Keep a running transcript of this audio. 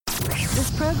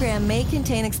This program may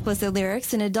contain explicit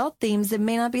lyrics and adult themes that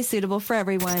may not be suitable for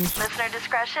everyone. Listener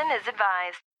discretion is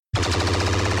advised.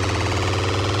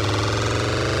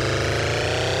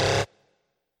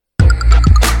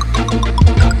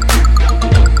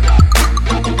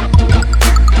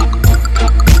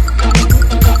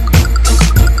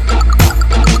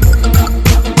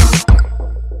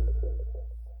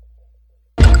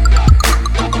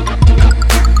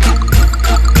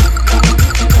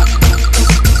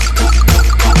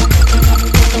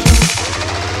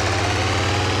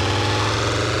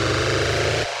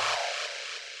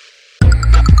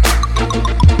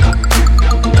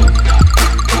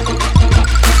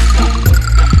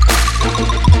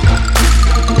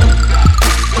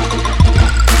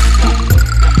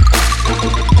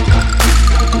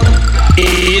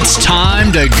 It's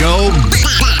time to go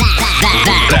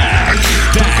back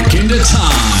into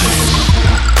time.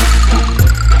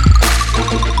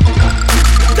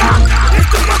 It's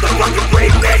the motherfucking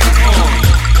remix.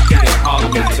 Yeah,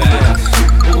 Hollywood ass.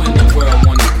 Who in the world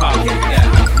wanna pop with that?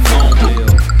 Come on,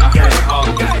 Will. I heard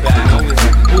Hollywood back.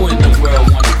 Who in the world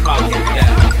wanna pop with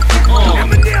that?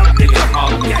 Eminem, nigga. Yeah,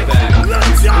 Hollywood back. Lil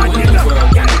Jon, Who in the world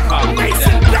wanna pop with Mase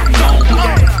that? back. Come on,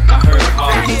 Will. I heard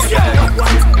Hollywood back.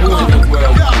 Who in the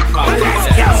world wanna pop with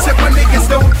that? Said my niggas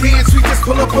don't dance, we just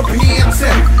pull up a PNC.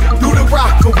 Do the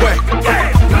rock away.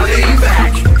 Lean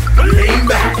back, lean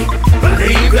back,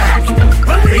 lean back,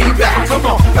 lean back. Come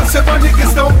on. I said my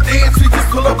niggas don't dance, we just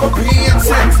pull up a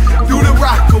PNC. Do the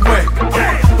rock away.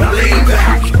 Lean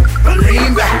back,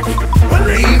 lean back,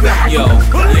 lean back. Yo,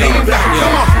 lean back.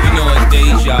 Come on. you know it's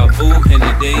deja vu, and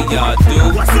the day y'all do,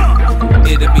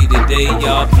 it'll be the day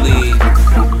y'all bleed.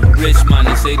 Rich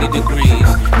minus 80 degrees,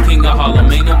 king of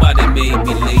Harlem, ain't nobody made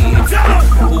me leave.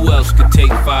 Who else could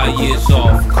take 5 years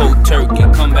off? Cold turkey,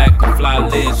 come back and fly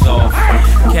lids off.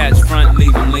 Catch front,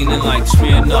 leave them leaning like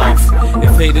Smirnoff.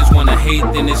 If haters wanna hate,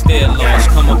 then it's their loss.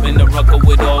 Come up in the rucker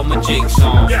with all my jakes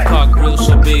on. Park grill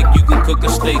so big, you can cook a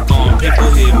steak on.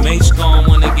 People hear Mase gone,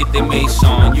 wanna get their Mase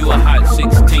on. You a hot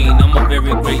 16, I'm a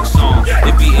very great song.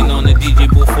 They beating on the DJ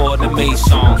before the Mase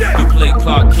song. You play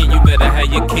Clark Kent, you better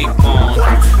have your cape on.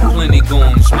 Plenty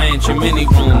goons, mansion, mini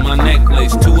room, my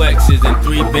necklace, 2 X's and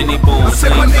 3 Benny Booms. I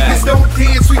said my niggas don't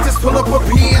dance, we just pull up a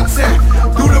PNC.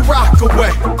 Do the rock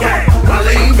away.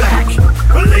 Lean back,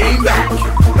 lean back,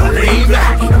 lean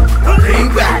back,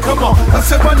 lean back. Come on. I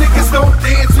said my niggas don't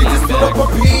dance, we just pull up a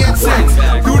PNC.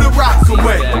 Do the rock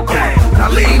away. Now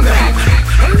lean back,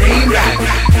 lean back,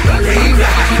 lean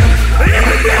back,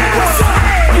 lean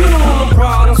back. You don't want no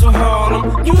problems with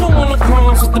Harlem. You don't want no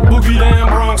problems with the boogie down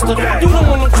Bronxster. You don't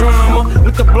want no drama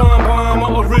with the blonde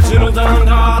bomber, original Don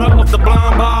Dada of the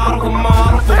blonde bottle, the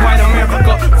model for white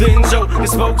America. Then Joe, the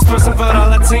spokesperson for the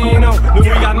Latino.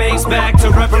 Then we got Mase back to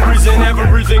represent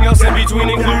everything else in between,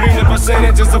 including the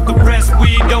percentages of the rest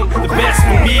we don't. The best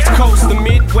from East Coast, the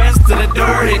Midwest to the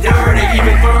dirty,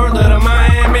 even further to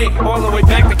Miami, all the way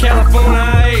back to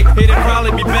California. It'd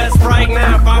probably be best right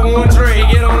now if I want Dre.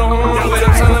 Get on the horn with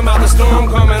him, tell him about the storm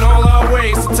coming all our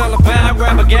way. So tell a pal,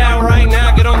 grab a gal right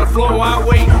now, get on the floor, I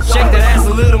wait. Shake that ass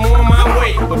a little more my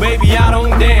way. But baby, I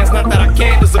don't dance, not that I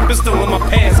can't, there's a pistol in my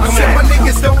pants. Come I said my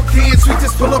niggas don't dance, we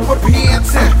just pull up a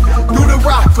PNC. Do the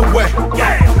rock away.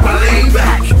 Lean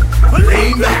back,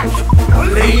 lean back,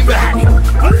 lean back,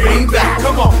 lean back.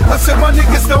 Come on. I said my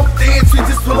niggas don't dance, we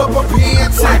just pull up a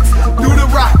PNC. Do the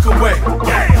rock away.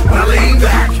 Lean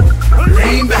back,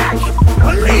 lean back,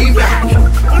 lean back,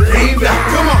 lean back.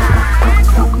 Come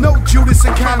on. No Judas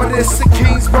and Commodus, the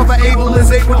King's brother Abel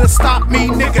is able to stop me,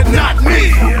 nigga, not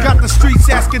me. Got the streets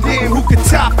asking damn who could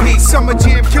top me. Summer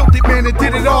Jam killed it, man, and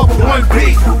did it all with one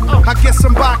beat. I guess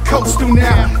I'm bi-coastal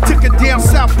now. Took a damn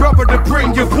South brother to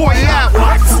bring your boy out.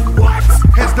 What?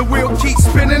 As the wheel keeps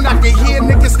spinning, I can hear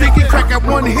niggas thinking crack at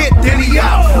one hit, then he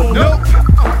out. Nope.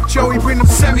 Joey, bring them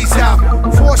semis out.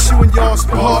 Force you and y'all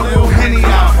pour a little Henny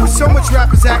out. With so much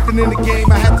rappers acting in the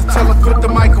game, I had to tell them put the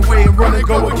mic away and run and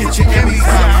go and get your Emmys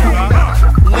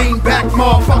out. Lean back,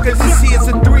 motherfucker, this here's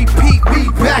a 3-peat. Be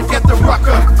back at the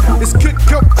rucker. It's good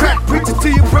coke crack, preach it to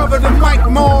your brother, the mic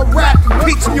more rap,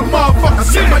 impeaching your motherfucker. I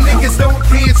said my niggas don't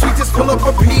dance, we just pull up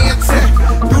a PNC.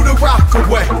 Do the rock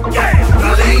away.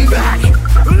 Lean back,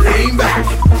 lean back,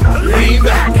 lean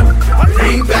back,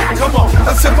 lean back. Come on.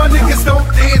 I said my niggas don't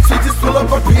dance, we just pull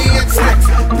up a PNC.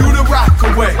 Do the rock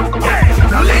away.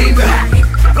 Now lean back,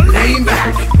 lean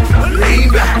back,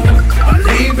 lean back,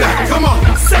 lean back. Come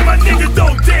on. Say my niggas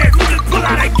don't dance, we just pull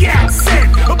out a gas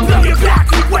and blow your back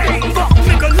away. Fuck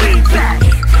nigga, lean back,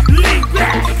 lean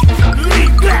back,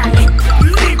 lean back,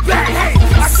 lean back. Hey,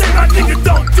 I said my niggas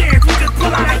don't dance, we just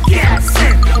pull out a gas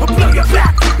and blow your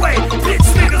back away. Bitch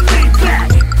nigga, lean back,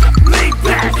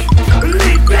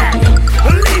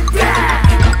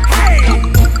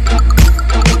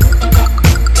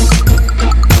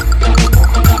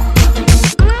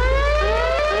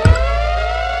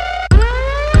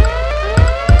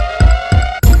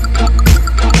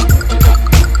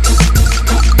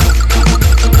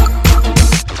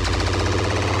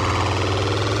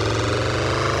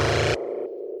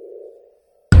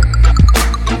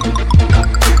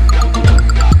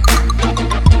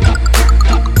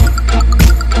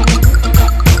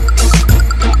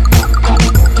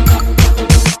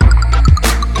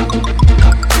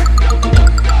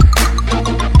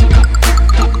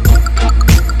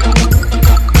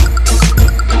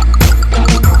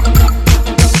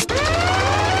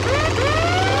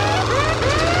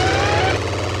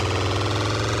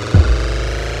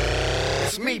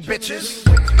 bitches.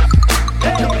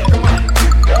 Hey, come on.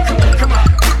 Come on.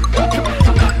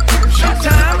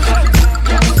 Showtime.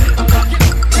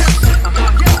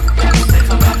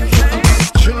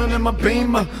 Chillin' in my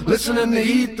Beamer, listening to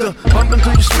ether, bumping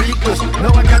through your speakers.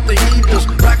 Know I got the heaters,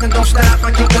 rockin' don't stop.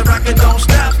 I keep the rockin' don't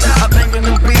stop. I bang in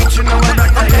the beach, you know I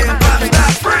rock the hip hop.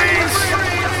 Stop, freeze.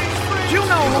 You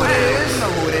know who it is.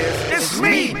 It's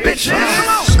me, bitches.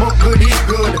 Smoke good, eat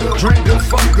good, drink good,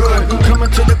 fuck good. Coming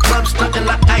to the club, stuntin'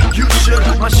 like you should.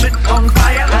 My shit on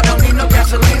fire, I don't need no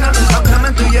gasolina. I'm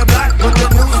coming through your block with the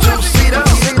new two-seater.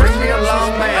 Bring me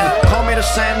along, man. Call me the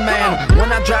Sandman.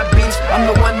 When I drop beats, I'm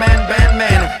the one-man band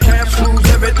man. Cash rules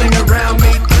everything around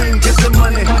me. Clean, get the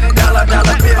money. Dollar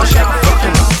bill, shout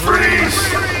fucking freeze.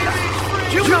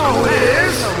 You know who it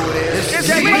is. It's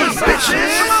me,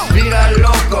 bitches. Vida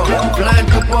loco, flying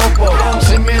to popo.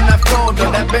 See me in that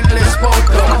photo, that Bentley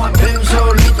Spoto.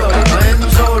 Benzolito.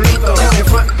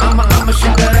 I'ma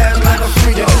shoot that ass like a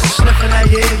Frito. Sniffing that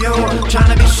yo,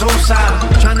 tryna be so side.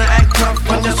 Tryna act tough,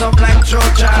 but just off like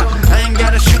Georgia. I ain't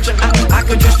gotta shoot ya, I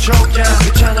could just choke ya.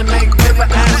 You tryna make paper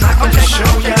ass, I could just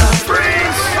show ya.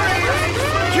 Freeze!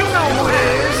 You know who it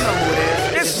is.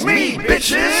 It's me,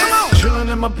 bitches.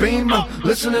 Chillin' in my Beamer,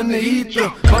 listening to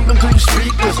ether, bumping through your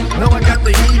speakers. Know I got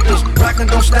the heaters, rockin'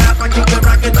 don't stop. I keep the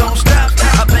rockin' don't stop.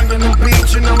 I bang in the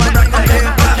beach, you know I rock the hip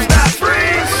hop. Stop,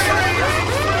 freeze!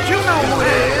 You know who it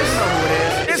is.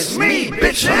 It's me,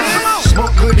 bitches.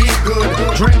 Smoke good, eat good,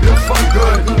 drink good, fuck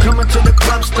good. Coming to the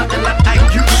club, stuntin' like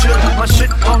you should. My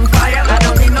shit on fire, I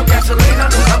don't need no gasolina.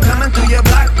 I'm coming through your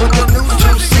block with the new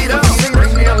two-seater.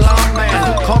 Bring me along,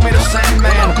 man. Call me the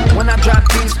Sandman. When I drop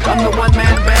beats, I'm the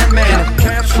one-man band man.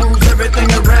 Cash rules everything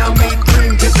around me.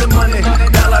 Clean, get the money.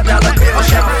 Dollar bill,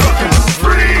 shout fucking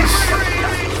freeze.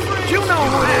 You know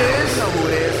who it is.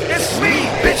 It's me,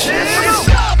 bitches.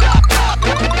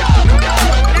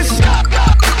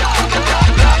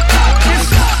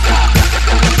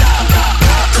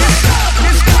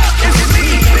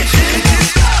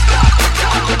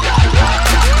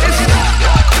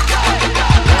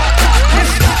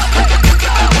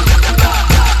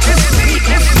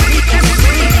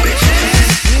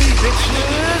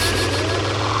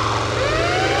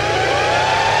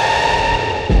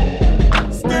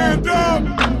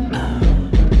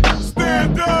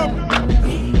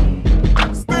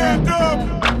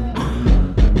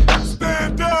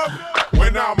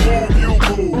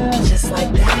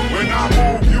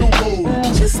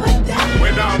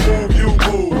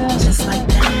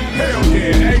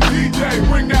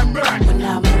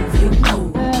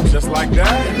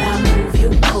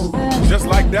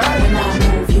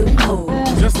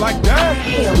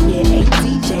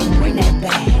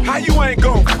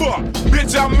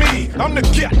 I'm the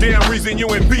goddamn reason you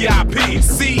in VIP.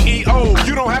 CEO,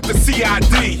 you don't have to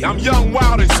CID. I'm young,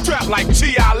 wild, and strapped like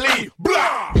G.I. Lee.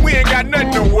 Blah! We ain't got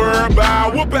nothing to worry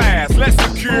about. Whoop ass, let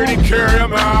security carry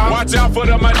them out. Watch out for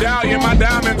the medallion, my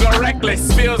diamonds are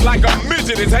reckless. Feels like a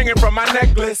midget is hanging from my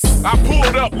necklace. I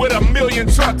pulled up with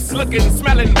 1,000,000 trucks, looking,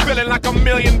 smelling, feeling like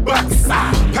 $1,000,000.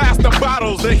 Pass the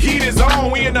bottles, the heat is on.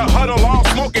 We in the huddle, all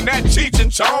smoking that Cheech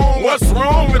and Chong. What's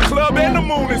wrong? The club and the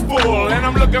moon is full, and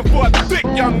I'm looking for a thick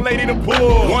young lady to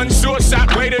pull. One short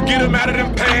shot way to get him out of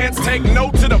them pants. Take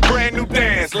note to the brand new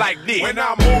dance like this. When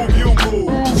I move, you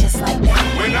move. Just like that.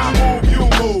 When I move, you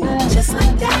move. Just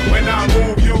like that. When I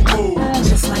move, you move.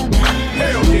 Just like that.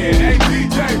 Hell yeah, hey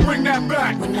DJ, bring that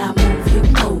back. When I move, you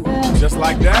move. Just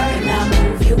like that. When I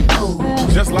move, you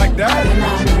move. Just like that. When I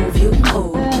move, you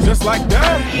move. Just like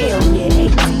that. Hell yeah, hey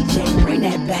DJ, bring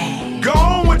that back. Go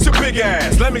on with your big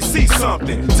ass, let me see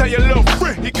something. Tell your little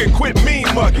friend he can quit mean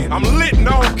mugging. I'm lit and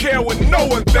I don't care what no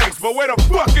one thinks. But where the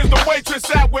fuck is the waitress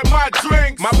at with my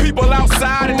drinks? My people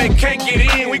outside and they can't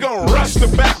get in. We gon' rush the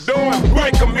back door and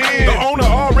break them in. The owner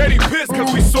already pissed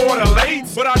cause we sorta late.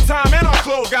 But our time and our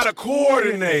clothes gotta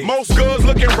coordinate. Most girls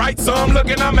looking right, some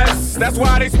looking a mess. That's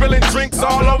why they spilling drinks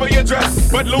all over your dress.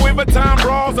 But Louis Vuitton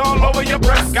bras all over your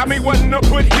breast. Got me wanting to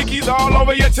put hickeys all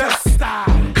over your chest.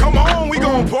 Come on, we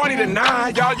gon' party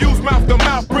tonight. Y'all use mouth to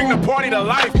mouth, bring the party to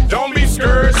life. Don't be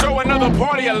scared, show another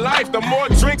party of life. The more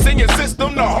drinks in your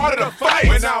system, the harder the fight.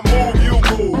 When I move, you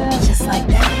move. Just like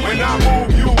that. When I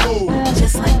move, you move.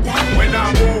 Just like that. When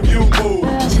I move, you move.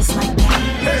 Just like that.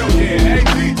 Hell yeah, hey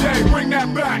DJ, bring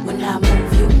that back. When I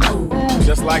move, you move.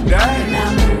 Just like that. When I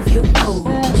move, you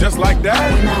move. Just like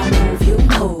that. When I move, you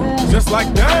move. Just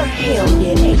like that. Hell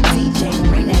yeah, hey DJ,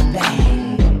 bring that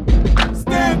back.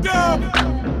 Stand up.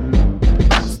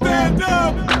 Stand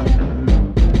up.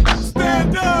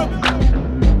 Stand up.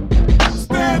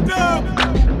 Stand up.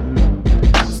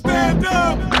 Stand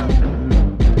up.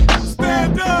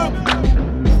 Stand up.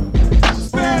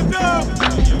 Stand up.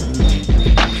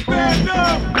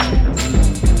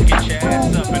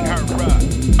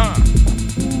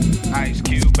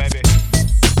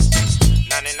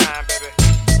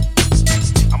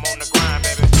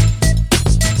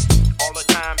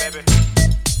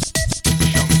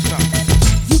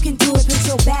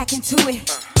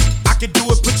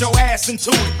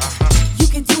 into it. You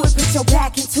can do it, put your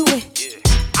back into it.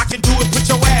 I can do it, put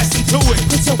your ass into it.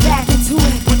 Put your back into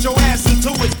it. Put your ass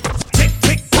into it. Tick,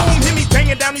 tick, boom, hear me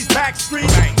banging down these back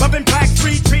streets. Loving Black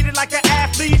Street, treated like an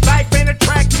athlete. Life ain't a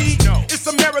track meet. It's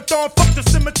a marathon, fuck the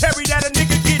cemetery that a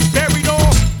nigga gets buried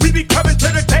on. We be coming to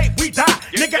the day we die.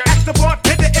 Nigga, ask the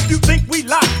bartender if you think we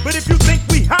lie. But if you think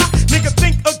we high, nigga,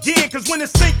 think again. Cause when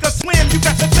it's sink or swim, you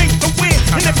got to think to win.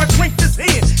 And if I drink this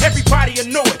in, everybody will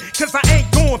know it. Cause I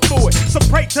ain't going for it. So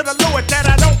pray to the Lord that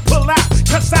I don't pull out.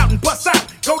 Cuss out and bust out.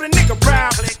 Go to nigga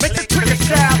round. Make the trigger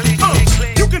shout.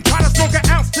 You can try to smoke an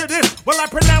ounce to this while I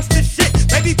pronounce this shit.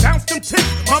 Baby, bounce them tits.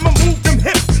 Mama, move them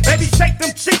hips. Baby, shake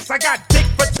them cheeks. I got dick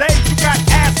for days. You got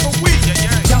ass for weeks.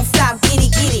 Don't stop, get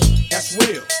it, get it. That's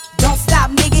real. Don't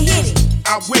stop, nigga, hit it.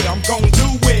 I will. I'm gon' do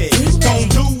it. Gon'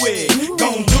 do it.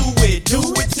 Gon' do it. Do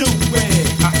it. Do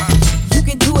it. You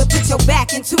can do it, put your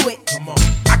back into it. Come on.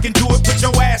 I can do it. Put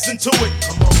your ass into it.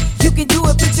 Come on. You can do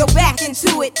it, put your back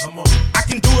into it. Come on. I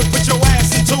can do it. Put your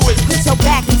ass into it. Put your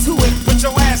back into it. Put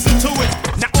your ass into it.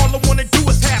 Now all I wanna do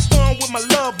is have fun with my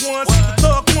loved ones, the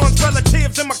thug ones,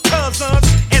 relatives, and my cousins.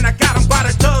 And I got them by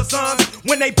the dozens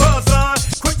when they buzz on.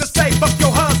 Quick to say, fuck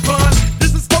your husband.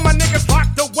 This is for my niggas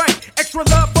locked away. Extra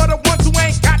love for the ones who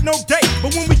ain't got no date.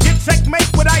 But when we get checkmate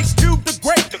with Ice Cube the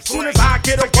Great, as soon as I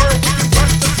get a word, we can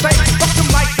rush the state. Fuck them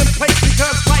lights in place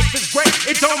because life is great.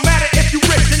 It don't matter if you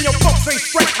rich and your folks ain't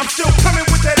straight. I'm still coming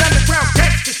with that underground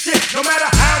gangsta shit. No matter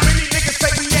how many niggas say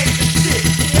we ain't the shit.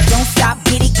 Don't stop,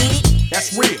 get it, get it.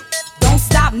 That's real. Don't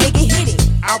stop, nigga, hit it.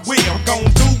 I will. I'm gon'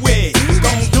 do it.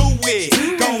 Gon' do it.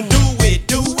 Gon' do it.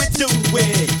 Do it. Do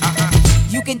it.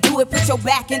 You can do it, put your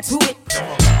back into it.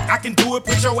 I can do it.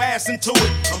 Put your ass into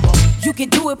it. You can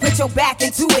do it, put your back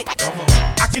into it.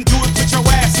 I can do it. Put your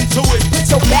ass into it. Put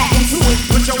your back into it.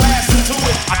 Put your ass into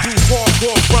it. I do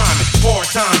hardcore rhyming, hard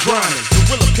time grinding.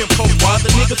 Gorilla pimp hoe while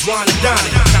the niggas whining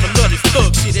dining. Gotta love this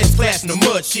thug shit, that's class in the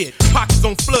mud shit. Pockets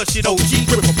on flood shit, OG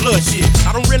grip for blood shit.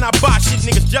 I don't rent, I buy shit,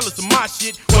 niggas jealous of my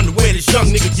shit. Wonder where this young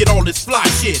nigga get all this fly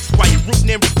shit. While you rootin'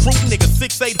 and recruiting, niggas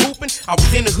 6'8" hooping. I was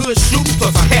in the hood shooting,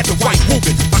 plus I had the white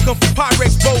whooping. I come from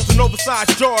Pyrex bowls and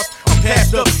oversized jars. I'm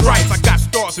passed up stripes, I got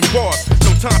stars and bars.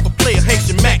 No time for player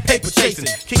Haitian Mack, paper chasing.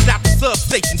 Kicked out the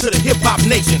substation to the hip-hop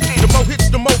nation. The more hits,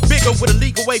 the more bigger with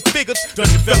illegal weight figures. Done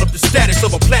developed the status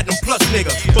of a platinum plus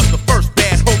nigga. But the first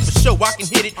bad hope for sure, I can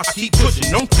hit it. I keep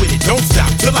pushing, don't quit it, don't stop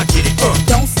till I get it.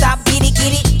 Don't stop, get it,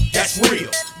 get it. That's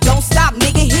real. Don't stop,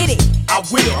 nigga, hit it. I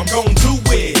will, I'm gon' do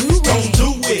it. Gon'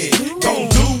 do it. Gon'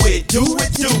 do it. Do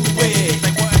it, do it.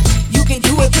 You can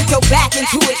do it, put your back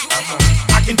into it.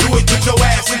 I can do it, put your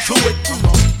ass into it.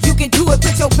 You can do it,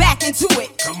 put your back into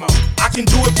it. Come on. I can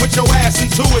do it, put your ass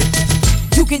into it.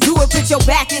 You can do it, put your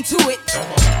back into it.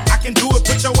 I can do it,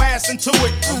 put your ass into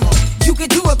it. You can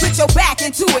do it, put your back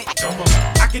into it.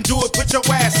 I can do it, put your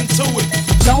ass into it.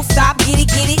 Don't stop, get it,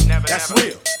 get it. That's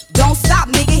real. Don't stop,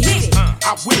 nigga, hit it.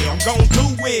 I will, I'm gon'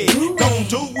 do it. Gon'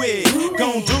 do it.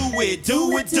 Gon' do it.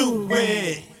 Do it, do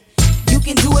it. You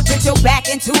can do it, put your back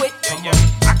into it.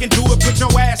 I can do it, put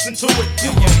your ass into it.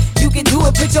 You can do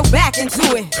it, put your back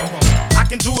into it. I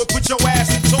can do it, put your ass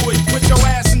into it. Put your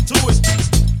ass into it.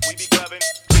 We be clubbing.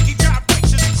 Ricky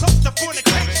gyrations close to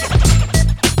fornication.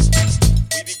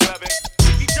 We be clubbing.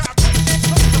 Ricky gyrations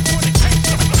close to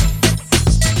fornication.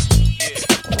 Yeah.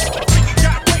 Ricky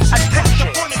gyrations close to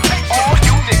fornication. All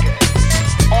you niggas,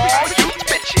 all you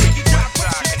bitches,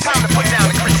 time to put down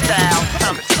the crystal.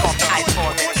 Time to smoke the ice for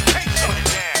a minute.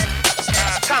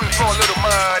 Time to throw a little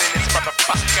mud in this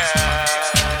motherfucker.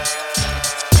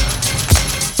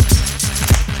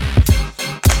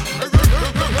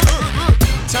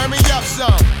 Turn me up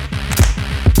some.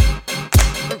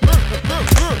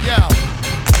 Yo.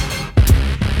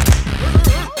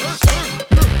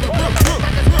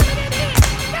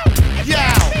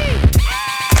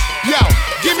 Yo,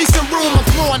 give me some room, I'm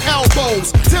throwing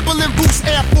elbows. Timberland boots,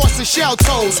 Air Force, and shell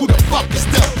toes. Who the fuck is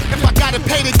them? If I gotta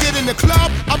pay to get in the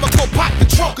club, I'ma go pop the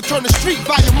trunk and turn the street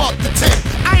volume up to 10.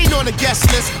 I ain't on the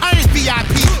guest list, I ain't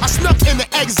VIP. I snuck in the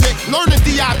exit, learning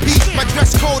DIP. My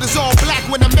dress code is all black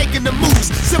when I'm making the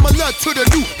moves, similar to the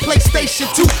new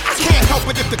PlayStation 2. I can't help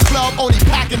it if the club only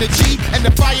packing a G, and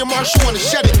the fire marshal wanna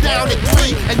shut it down at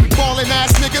 3. And you ballin'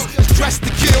 ass niggas is dressed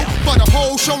to kill, for the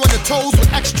whole showing the toes with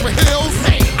extra heels.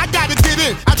 I gotta get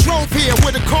in, I drove here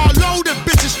with a car loaded,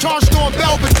 bitches charged on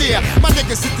Belvedere. My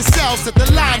niggas hit the cells that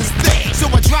the line is thick, so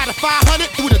I drive the 500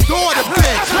 through the door to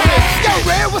bitch. Yo,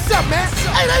 Red, what's up, man?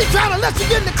 Hey, they ain't trying to let you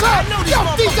get in the club. Yo,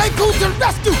 DJ Kool to the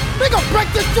rescue. We gon' break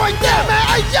this joint down, man.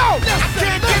 Hey, yo. I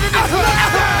can't get in the club.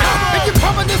 And you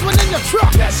pumping this one in your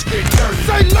truck. Let's get dirty.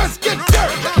 Say, let's get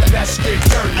dirty. Let's get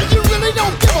dirty. And you really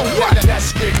don't give a what.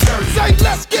 Let's get dirty. Say,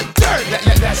 let's get dirty.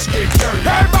 Let's get dirty.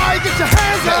 Everybody get your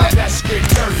hands up. Let's get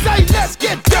dirty. Say let's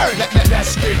get dirty.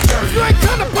 Let's get dirty. You ain't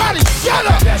come to party, shut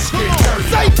up. Let's get dirty.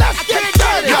 Say let's get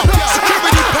dirty. Yo,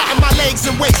 security patting my legs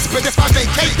and waist, but if I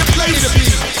vacate the place to be.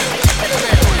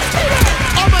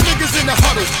 All my niggas in the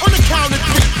huddle, on the count of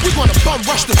 3, we gonna bum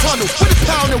rush the tunnel with a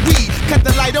pound of weed. Cut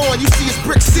the light on, you see it's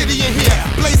Brick City in here.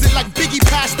 Blazing like Biggie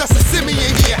passed us a Simi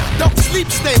in here. Don't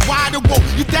sleep, stay wide awoke.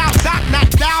 You dial doc, not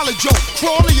dial a joke.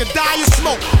 Crawling, you die and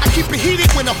smoke. I keep it heated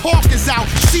when the hawk is out.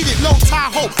 Seated low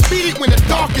Tahoe, beat it when the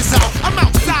dark is out. I'm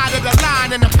outside of the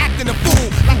line and I'm acting a fool,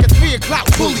 like a 3 o'clock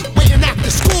bully waiting after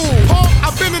school.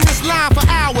 I've been in this line for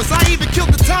hours. I even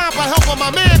killed the time by helping my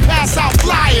man pass out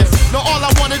flyers. Now all I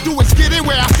wanna do is get in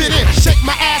where I fit in. Shake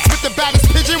my ass with the baddest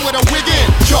pigeon with a wig in.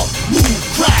 Jump, move,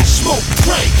 crash, smoke,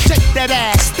 drink. Shake that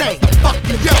ass, stay. Fuck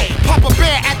you, yo. Papa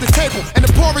Bear at the table and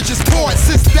the porridge is poured.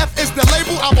 Since death is the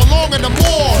label, I belong in the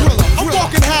morgue. I'm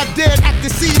walking half dead at the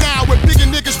sea now with bigger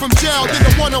niggas from jail than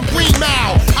the one on Green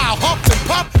Mile. I'll huff and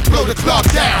puff, blow the club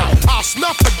down. I'll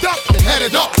snuff a duck and head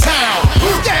it uptown.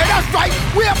 Yeah, that's right.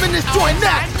 We up in this joint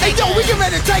now. Hey, yo, we get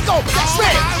ready to take over.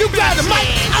 Man, you grab the mic,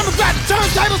 I'ma grab the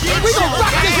turntables. We gon'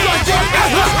 rock this joint.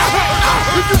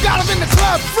 If you got them in the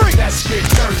club free, let's get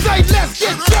dirty. Say let's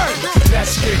get dirty.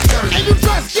 Let's get dirty. And you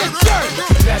just get dirty.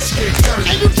 Let's get dirty.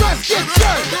 And you just get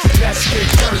dirty. Let's get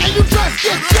dirty. And you just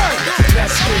get dirty.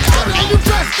 Let's get dirty. And you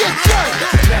just get dirty.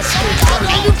 Let's get dirty.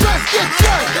 And you just get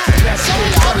dirty. Let's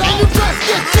get dirty. And you just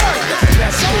get dirty. Let's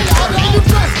get dirty. And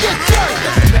you just get dirty.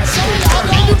 Let's get dirty.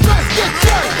 And you just get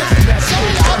dirty. Let's get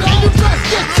dirty. And you just get dirty.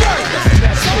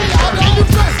 Let's get dirty. And you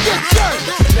just get dirty.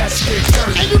 Let's get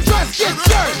dirty. And you just get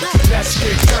dirty. Let's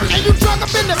get dirty. And you drunk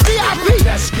up in the VIP.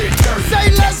 Let's get dirty. Say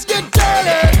let's get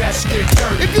dirty. Let's get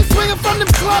dirty. If you swinging from them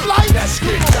club lights, let's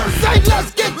get dirty. Say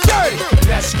let's get dirty.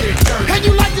 Let's get dirty. And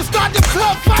you like to start the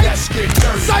club fight? Let's get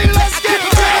dirty. Say let's get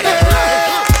dirty.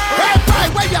 Everybody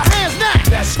wave your hands now.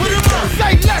 Let's get dirty.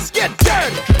 Say let's get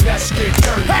dirty. Let's get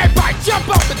dirty. Everybody jump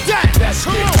up and down. Let's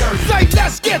get dirty. Say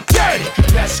let's get dirty.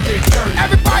 Let's get dirty.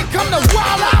 Everybody come to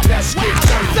wild out. Let's get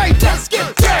dirty. Say let's get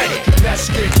dirty. Let's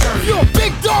get dirty. You a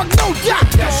big dog, no doubt.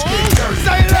 Let's get dirty.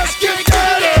 Say let's get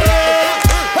dirty.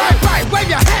 Everybody wave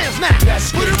your hands now.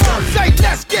 Let's get dirty. Say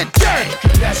let's get dirty.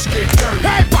 Let's get dirty.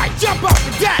 Everybody jump up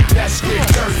and down. Let's get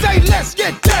dirty. Say let's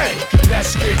get dirty.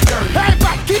 Let's get dirty.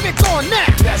 Everybody keep it going now.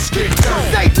 Let's get dirty.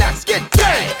 Say let's get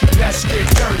dirty. Let's get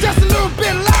dirty. Just a little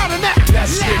bit louder now.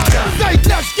 Let's get dirty. Say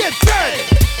let's get dirty.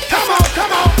 Come on,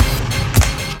 come on.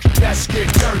 Let's get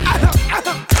dirty.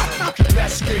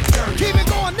 Let's get dirty. Keep it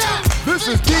going now. This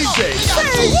is DJ.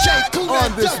 DJ Kool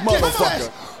on this motherfucker.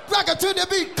 Rock it to the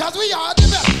beat, cause we are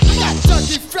the best. We got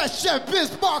Junkie Fresh and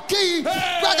Biz Marquee.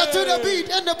 Rock it to the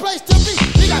beat and the place to be.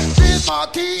 We got Biz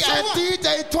Marquee and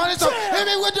DJ 20. So hit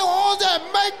me with the horns and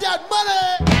make that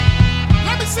money.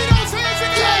 Let me see those hands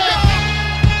again.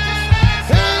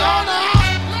 Here we go now.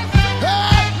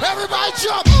 Hey, everybody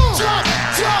jump, jump,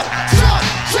 jump, jump,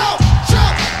 jump,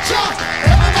 jump, jump.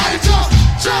 Everybody jump,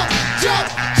 jump, jump,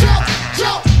 jump,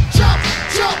 jump, jump,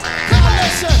 jump. Come on,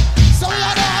 listen. Some of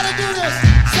y'all know how to do this.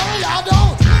 Some of y'all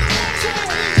don't.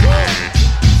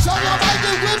 Some of y'all might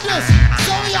get with this.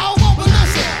 Some of y'all won't, but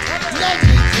listen. Let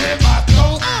me clear my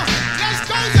throat. Let's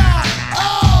go, y'all.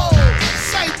 Oh,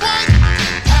 say what?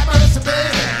 Have mercy,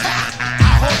 baby.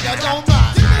 I hope you don't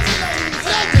mind.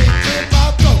 Let me clear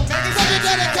my throat. For the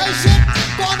dedication,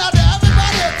 going out to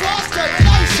everybody across the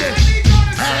nation.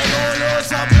 And it go a little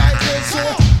something like this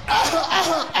here.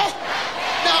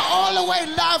 Now all the way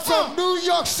live from New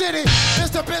York City,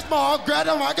 Mr. Bismarck,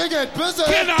 Greta, I can get busy.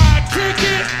 Can I kick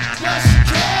it? Yes,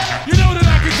 can. You know that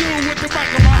I can do it with the mic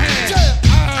in my hand.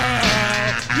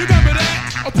 You remember that?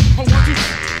 Oh, 1, 2,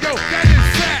 yo, that is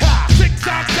fat. Tick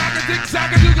tock, tock, tick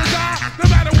tock, do the die. No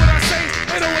matter what I say,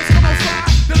 it always come on fly.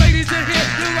 The ladies in here,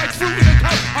 they're like fruit in a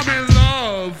cup. I'm in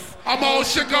love. I'm all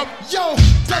shook up. Yo,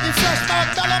 Dougie Fresh, my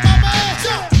fella, my man.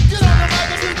 Get on the mic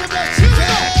and do the best you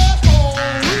can. Oh,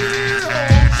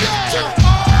 yeah.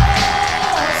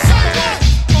 Say what?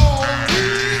 Oh,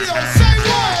 yeah. Say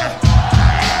what?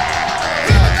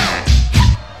 Here we go.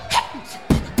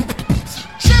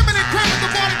 Jamming and grabbing the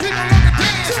body, people on the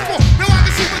dance floor. Now I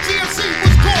can see what GMC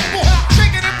was called for.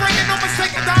 Shaking and breaking, no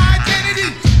mistaking the identity.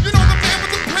 You know the man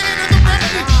with the plan and the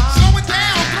remedy. Slow it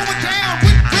down, throw it down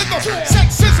with rhythm.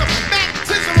 Sexism,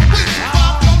 magnetism, and wisdom.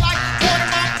 I'm like water,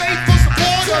 my faith for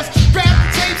support.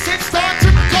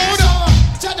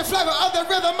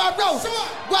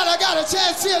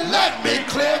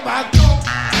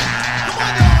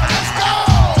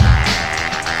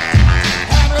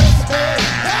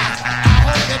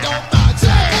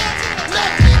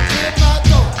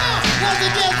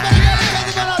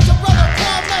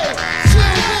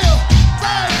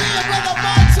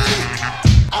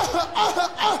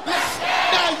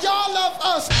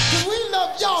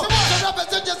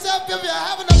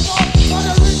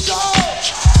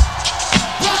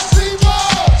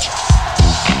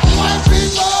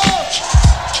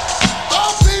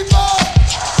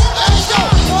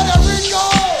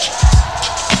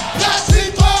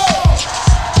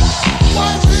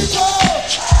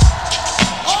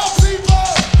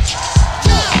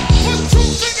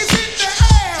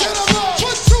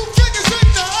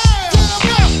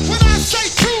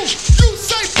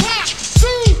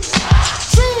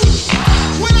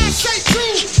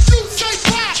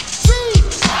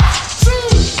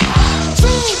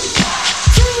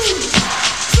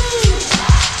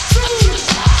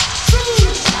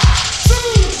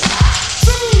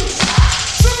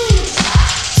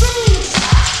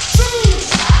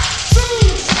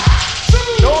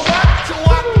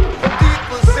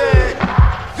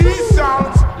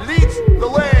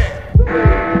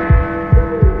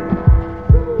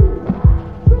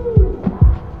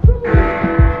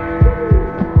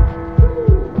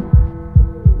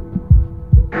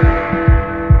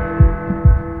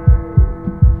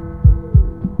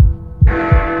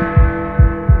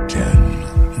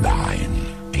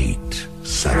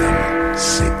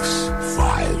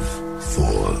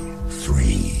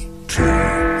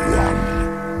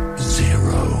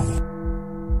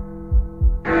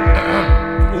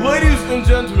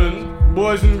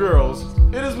 boys and girls,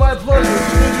 it is my pleasure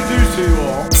to introduce to you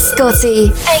all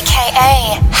Scotty,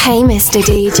 aka Hey Mr.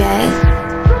 DJ.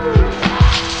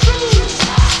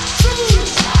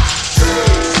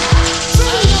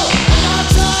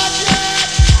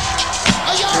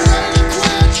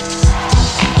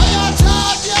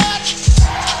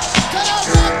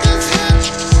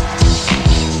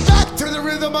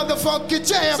 Funky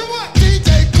jam.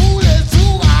 DJ Kool is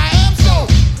who I am, so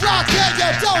rock it, you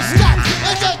don't stop.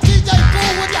 It's a DJ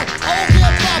Kool with that old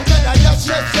hip hop and I just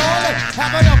shit rolling,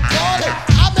 having a party.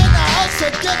 I'm in the house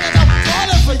again and I'm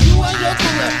calling for you and your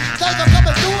career. Thanks for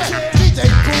coming through it. DJ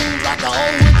Kool rock the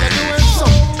whole week you're doing so.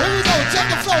 Here we go, check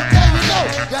the flow, there you know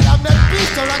that I'm that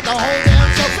beast to rock the whole damn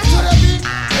show. To the beat,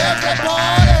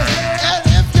 everybody, and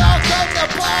if y'all come to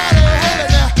party, hold it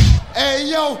there. Hey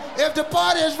yo, if the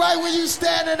party is right where you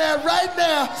standing at right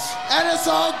now, and it's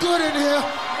all good in here,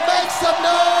 make some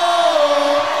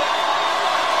noise.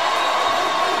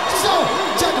 So,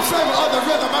 check the flavor of the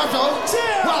rhythm I wrote.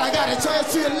 While I got a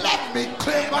chance here, let me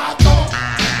clear my throat.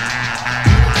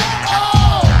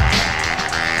 Oh,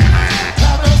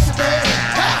 have mercy, baby.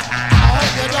 I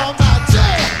hope you don't mind.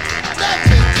 Let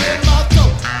me clear my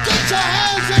throat. Get your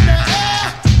hands in the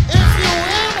air if you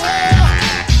in here.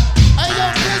 Hey, yo,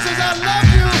 Chris's, I love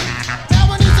you. Now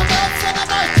we need some help from the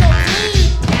maestro,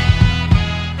 please.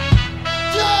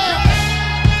 Yeah.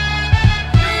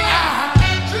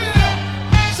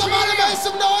 Somebody make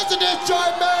some noise in this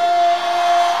joint, man.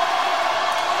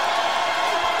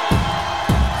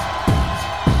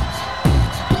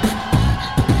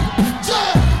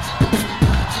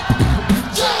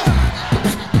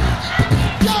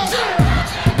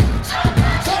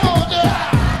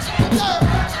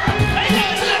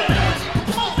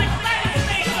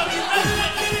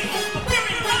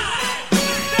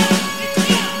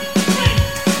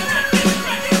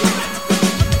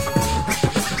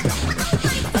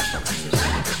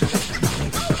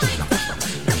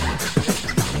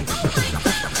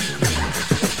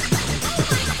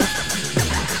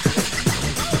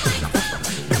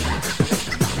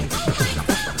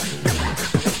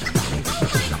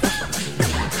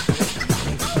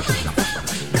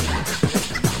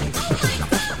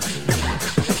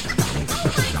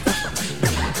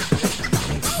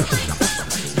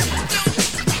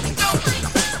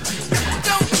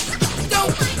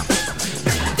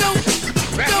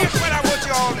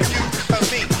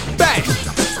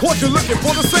 You're looking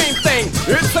for the same thing,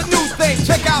 it's a new thing.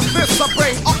 Check out this I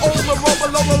bring, the roll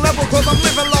below the level, cause I'm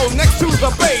living low next to the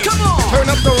base. Come on! Turn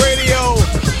up the radio,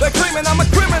 they're claiming I'm a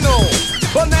criminal,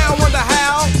 but now I wonder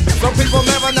how, some people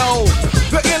never know.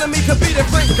 The enemy could be the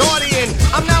great guardian,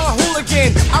 I'm now a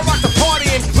hooligan, I rock the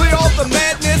party and clear all the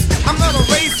madness. I'm not a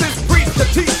racist, preach the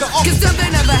teacher, cause some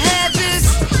they never had this.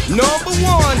 Number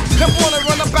one, never wanna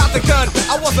run about the gun,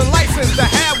 I wasn't licensed to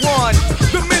have one.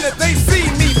 The minute they see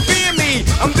me, fear me,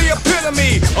 I'm the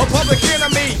epitome, a public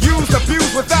enemy, used,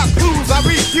 abused without clues. I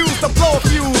refuse to blow a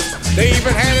fuse. They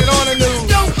even had it on the news.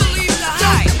 Don't believe the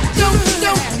hype. Don't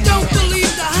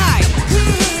believe the hype.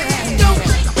 Don't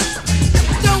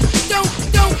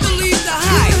believe the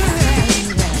hype.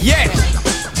 Yes.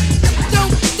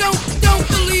 Don't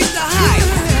believe the hype.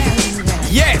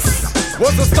 Yes.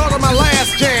 Was the start of my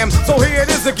last jam, so here it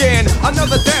is again,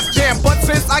 another death jam. But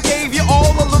since I gave you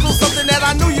all a little something that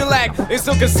I knew you lacked, they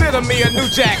still consider me a new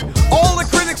jack. All the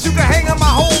critics you can hang on my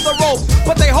hold the rope,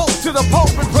 but they hope to the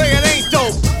Pope and pray it ain't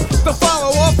dope. The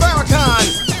follower of Farrakhan,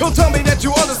 he'll tell me that you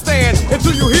understand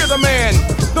until you hear the man.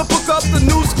 The book of the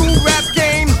new school rap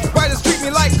game, writers treat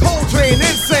me like Coltrane,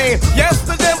 insane. Yes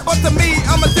to them, but to me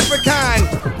I'm a different kind.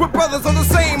 We're brothers of the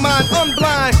same mind,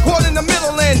 unblind, caught in the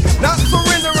middle and not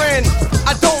surrendering.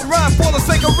 I don't rhyme for the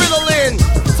sake of riddling,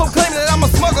 so claim that I'm a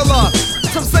smuggler.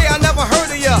 Some say I never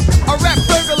heard of ya, a rap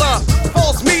burglar,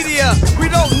 false media. We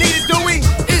don't need it, do we?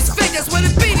 It's fake, that's what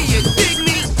it be to you, dig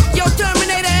me? Yo,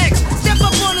 Terminator X, step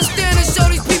up on the stand and show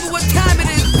these people what time it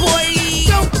is, boy.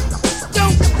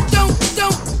 Don't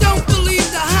believe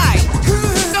the hype.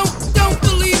 Don't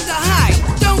believe the hype.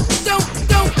 Don't believe the hype.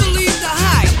 Don't believe the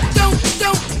hype. Don't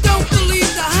believe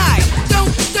the hype.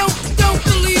 Don't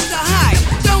believe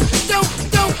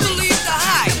the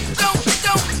hype. Don't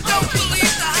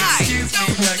believe the hype.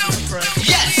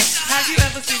 Yes. Have you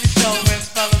ever seen a show with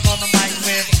fellas on the mic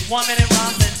with 1 minute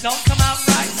rhymes that don't come out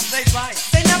right? They right.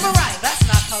 They never right. That's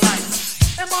not polite.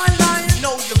 Am I lying?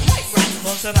 No, you're quite right.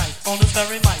 Well, tonight on this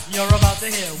very mic, you're about to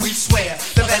hear. We swear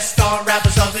the best star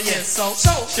rappers of the year. So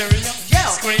cheery up,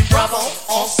 yell, scream, bravo.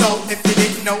 Also, if you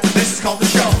didn't know, this is called the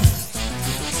show.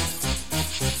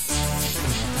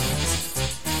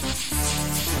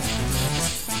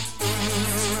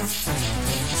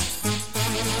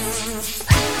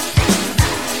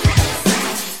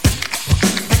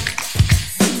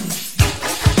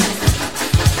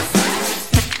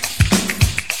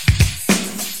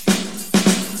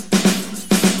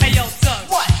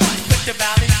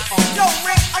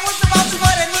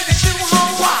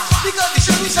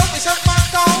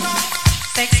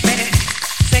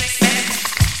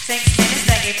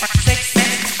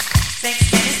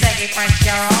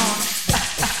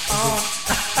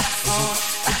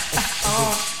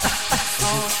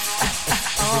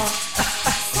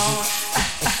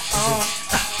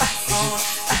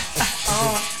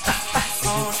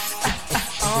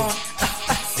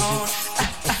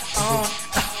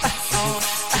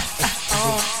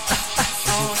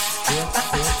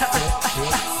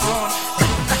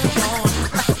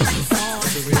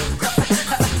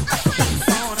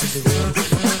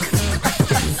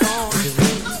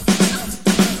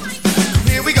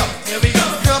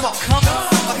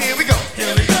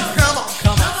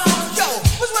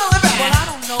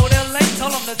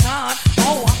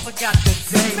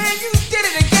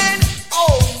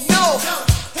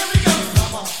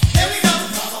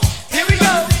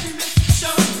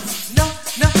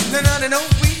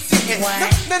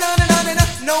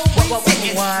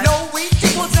 didn't. What? No, we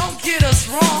didn't. Well, don't get us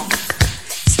wrong.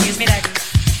 Excuse me, Daggy.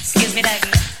 Excuse me, Daggy.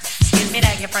 Excuse me,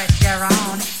 Daggy, press your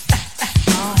own.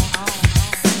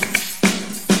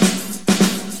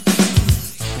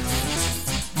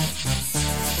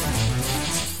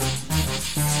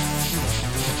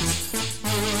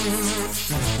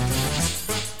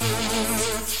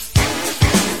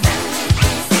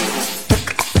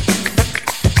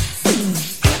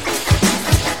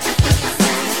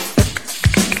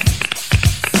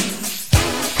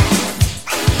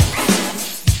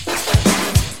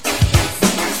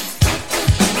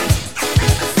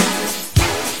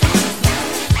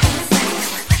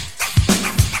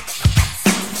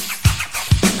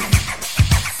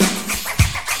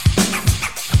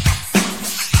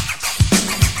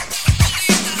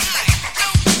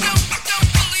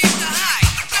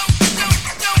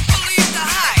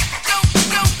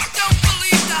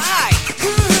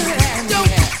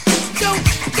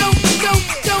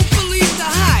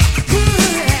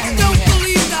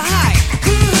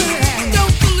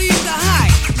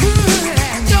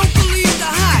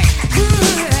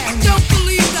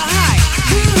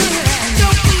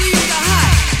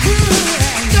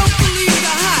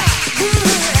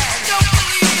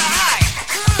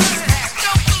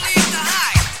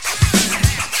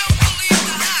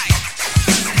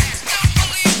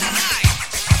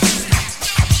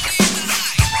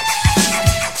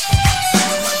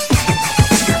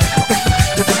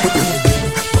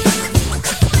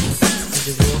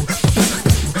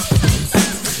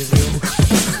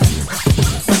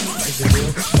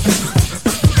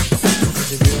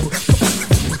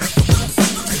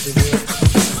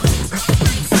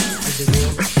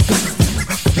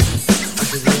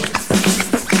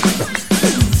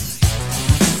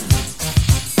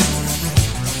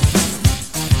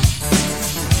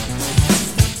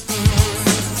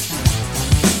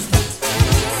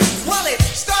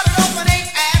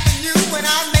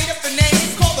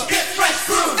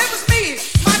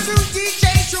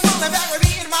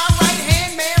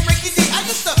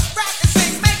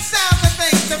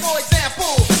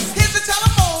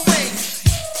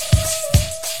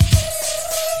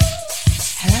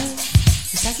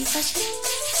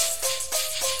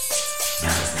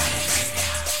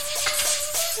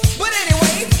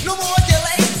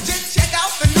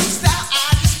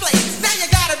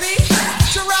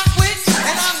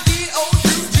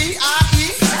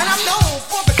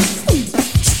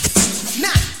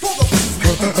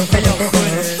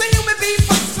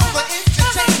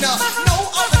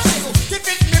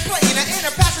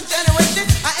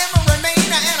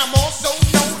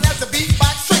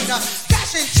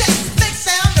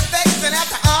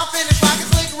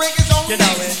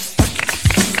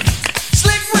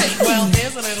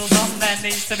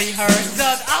 To be heard,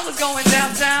 Doug, I was going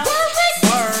downtown.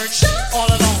 Word, all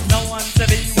alone, no one to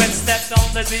be with. Stepped on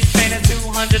the Jeep, painted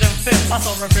 205th. I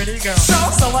saw a pretty girl, so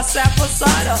I sat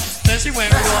beside her. Then she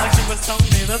went real like she was Tony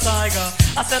the Tiger.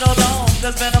 I said, hold on,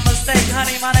 there's been a mistake,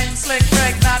 honey. My name's Slick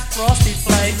Rick, not Frosty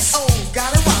Flakes. Oh,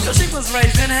 got it wrong. So she was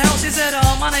raised in hell. She said,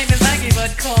 my name is Maggie,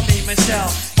 but call me Michelle.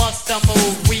 Bust a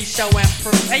move, we show and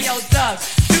prove. Hey yo, Doug,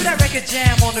 do that record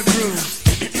jam on the groove.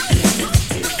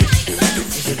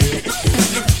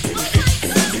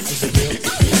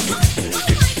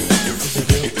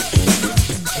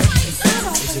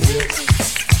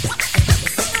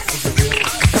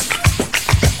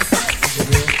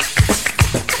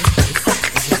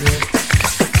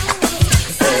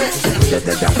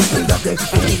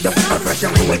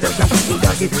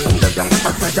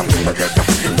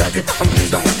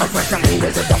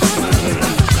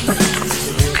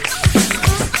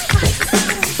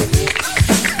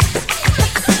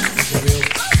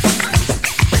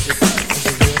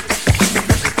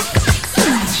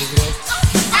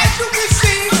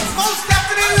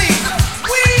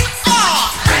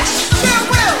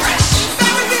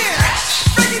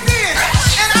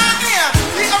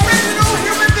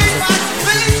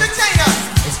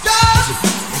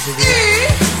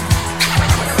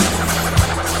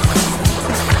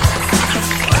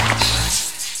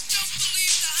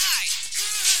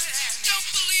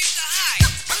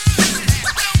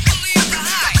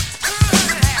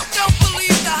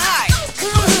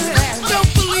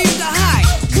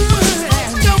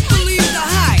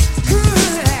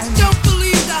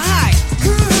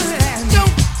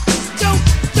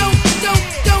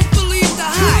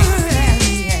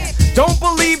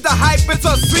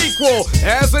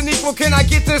 As an equal, can I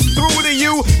get this through to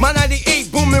you? My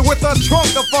 98 booming with a trunk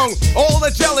of funk. All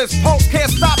the jealous punks can't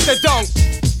stop the dunk.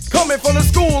 Coming from the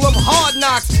school of hard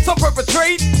knocks, some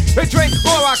perpetrate. They drink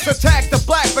Clorox, attack the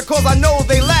black because I know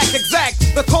they lack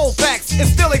exact the cold facts and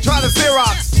still they try to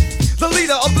Xerox. the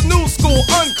leader of the new school,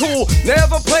 uncool.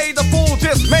 Never played the fool,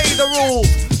 just made the rules.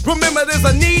 Remember, there's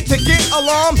a need to get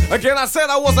alarm. Again, I said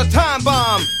I was a time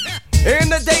bomb. In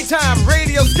the daytime,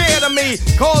 radio scared of me,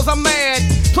 cause I'm mad.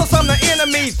 Plus I'm the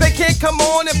enemy. They can't come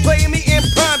on and play me in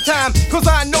prime time, cause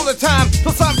I know the time,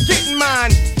 plus I'm getting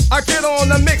mine. I get on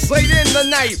the mix late in the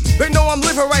night. They know I'm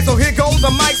living right, so here goes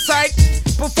the mic sight.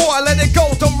 Before I let it go,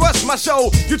 don't rush my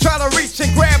show. You try to reach and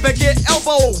grab and get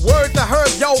elbow. Word to Herb,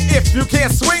 yo, if you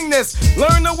can't swing this,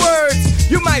 learn the words.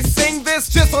 You might sing this,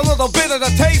 just a little bit of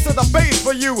the taste of the bass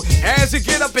for you. As you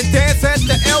get up and dance at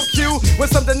the LQ,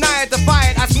 with some deny it, defy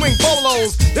it, I swing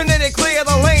bolos. Then they clear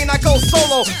the lane, I go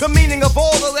solo. The meaning of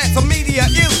all of that to media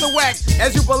is the whack.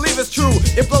 As you believe it's true,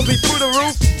 it blows me through the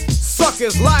roof.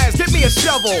 Suckers, liars, give me a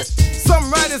shovel.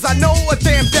 Some writers I know are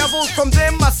damn devils. From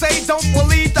them I say don't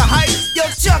believe the hype. Yo,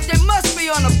 Chuck, they must be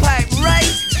on the pipe, right?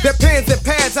 Their pens and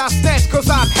pads I snatch cause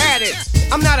I've had it.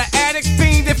 I'm not an addict,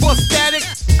 fiending for static.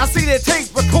 I see their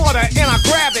tape recorder and I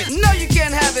grab it. No, you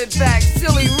can't have it back,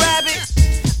 silly rabbit.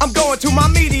 I'm going to my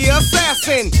media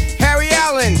assassin, Harry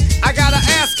Allen. I gotta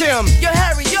ask him. Yo,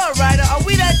 Harry, you're a writer, are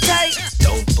we that tight?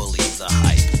 Don't believe the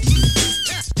hype.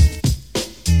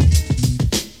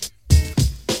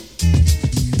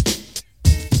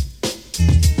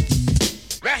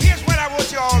 Now here's what I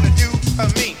want you all to do for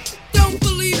me. Don't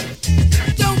believe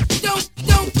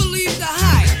the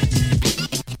hype.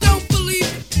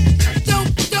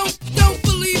 Don't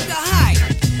believe the hype.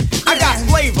 I got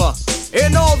flavor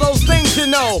and all those things you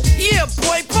know. Yeah,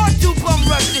 boy, part 2 bum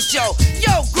rush the show.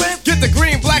 Yo, Griff. Get the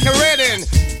green, black, and red in.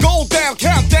 Gold down,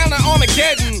 countdown to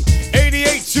Armageddon.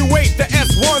 88, you wait, the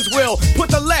S1s will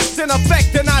put the left in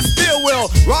effect, and I still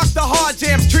will rock the hard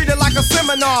jams, treat it like a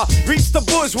seminar. Reach the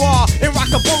bourgeois and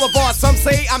rock the boulevard. Some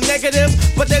say I'm negative,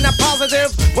 but they're not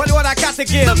positive. What I got to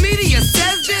give? The media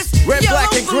says this. Red, yo,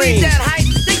 black, and green. That hype.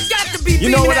 They got to be.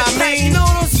 You know what that I Hype. mean? You know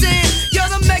what I'm saying? Yo,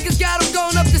 the megas got them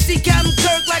going up to see Captain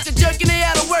Kirk like a jerk and they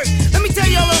out of work. Let me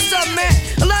tell y'all a little something, man.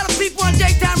 A lot of people on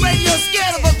daytime radio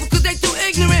scared of us because they too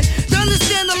ignorant to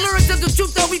understand the lyrics of the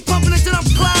truth that we pumping into them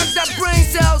clouds, that brain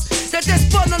cells, that's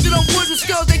spun under them wooden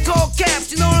skulls they call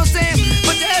caps. You know what I'm saying?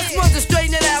 But the S1s to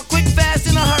straighten it out quick, fast,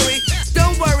 in a hurry.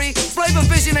 Don't worry, flavor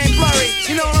vision ain't blurry.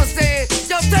 You know what I'm saying?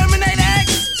 Yo, Terminator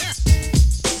X.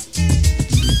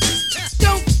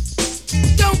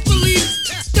 Don't believe the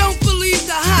hype. Don't believe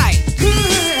the hype.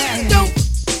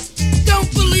 Don't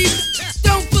believe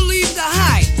the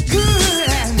hype.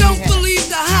 Don't believe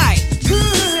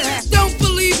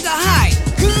the hype.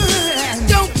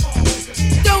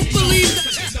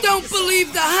 Don't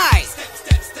believe the hype.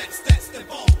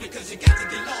 Step off because you got to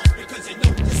get lost because you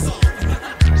know your song.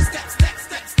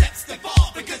 Step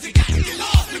off because you got to get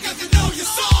lost because you know your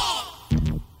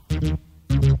song.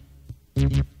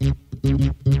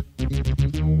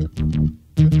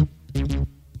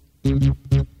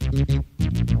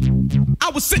 I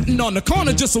was sitting on the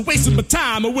corner just wasting my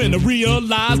time, and when I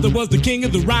realized I was the king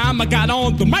of the rhyme, I got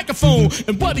on the microphone,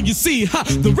 and what do you see?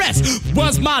 The rest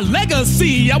was my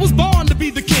legacy. I was born to be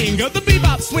the king of the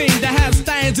bebop swing that has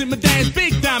stands in my dance,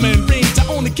 big diamond rings. I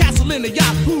own a castle in a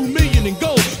Yahoo million in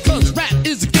gold, cause rap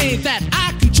is a game that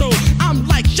I control. I'm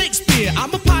like Shakespeare,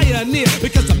 I'm a pioneer,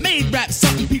 because I made rap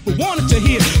something people wanted to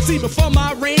hear. See, before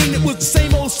my reign, it was the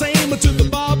same old same, until the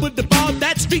bar with the bar,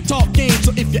 that street talk game.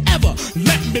 So if you ever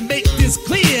let me make this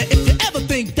clear, if you ever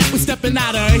think that we're stepping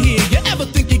out of here, you ever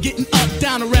think you're getting up,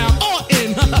 down, around, or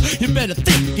in, you better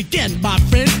think again, my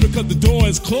friend, because the door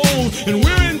is closed, and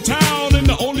we're in town, and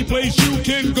the only place you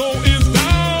can go is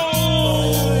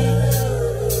down.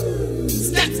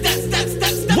 Step.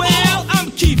 Well,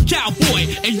 I'm Keith Cowboy,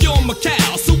 and you're my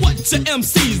cow, so what your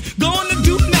MC's gonna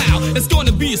do now? It's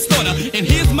gonna be a slaughter, and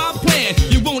here's my plan.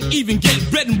 You won't even get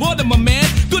bread and water, my man.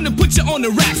 Gonna put you on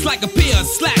the racks like a pair of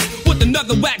slacks, with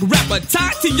another whack rapper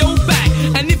tied to your back.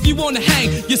 And if you wanna hang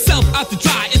yourself out to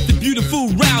dry, it's the beautiful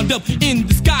roundup in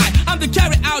the sky. I'm the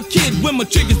carry-out kid when my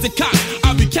trigger's the cock.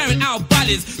 I'll be carrying out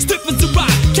bodies, stiff as a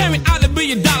rock, carrying out $1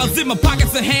 million in my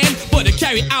pockets of hand, but I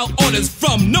carry out orders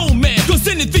from no man. Cause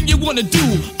anything you wanna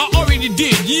do, I already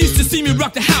did. You used to see me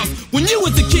rock the house when you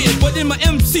was a kid, but in my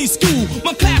MC school,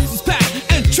 my class was packed,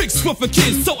 and tricks were for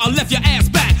kids, so I left your ass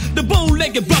back. The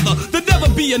bow-legged brother, there'll never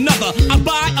be another. I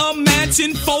buy a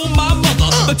mansion for my mother.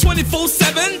 The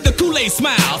 24/7, the Kool-Aid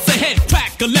smile. Say head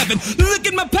crack 11, look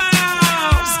at my pound.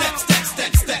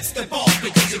 Step off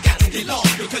because you got to get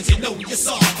lost because you know your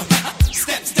song.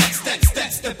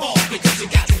 Step off because you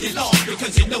got to get lost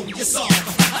because you know your song.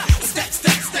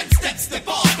 Step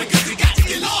off because you got to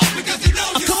get lost because you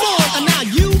know your song. Come on, now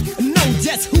you know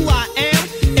just who I am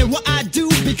and what I do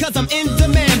because I'm in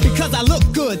demand, because I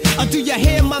look good. Do you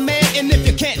hear my man? And if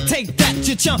you can't take that,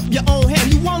 you chump your own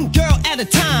hand? You one girl at a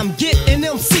time, get an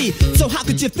MC. So how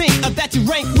could you think that you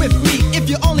rank with me? If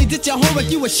you only did your homework,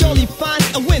 you would surely find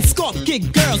a win. Scorpion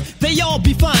girls, they all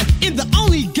be fine. And the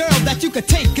only girl that you could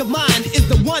take of mine is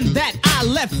the one that I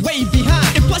left way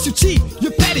behind. And plus you cheat,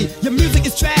 you're petty, your music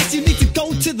is trash. You need to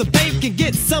go to the bank and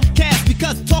get some cash,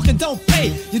 because talking don't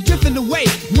pay. You're drifting away.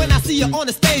 When I see you on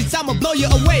the stage, I'ma blow you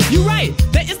away. You're right,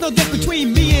 there is no difference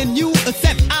between me and you,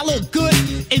 except I look good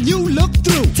and you look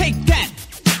through. Take that.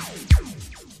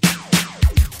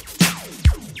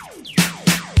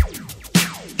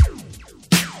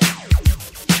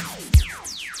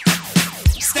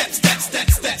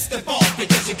 Step off,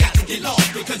 because you got to get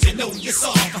lost, because you know you're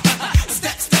soft.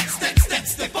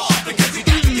 Step off, because you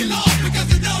got to get lost,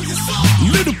 because you know you're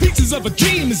soft. Little pieces of a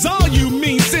dream is all you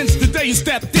mean since the day you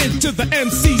stepped into the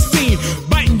MC scene.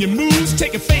 Biting your moves,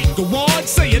 taking fake awards,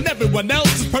 saying everyone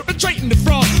else is perpetrating the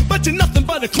fraud. But you're nothing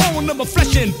but a clone of a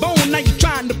flesh and bone. Now you're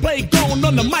trying to play grown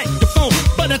on the microphone.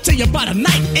 But I tell you about a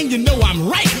night, and you know I'm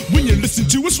right. When you listen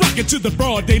to us rocking to the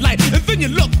broad daylight. And then you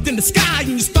looked in the sky and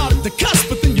you started to cuss.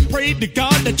 But then you prayed to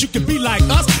God that you could be like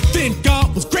us. Then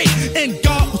God was great and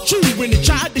God was true when He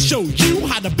tried to show you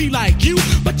how to be like you.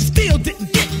 But you still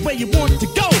didn't get where you wanted to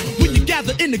go when you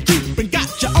gathered in a group and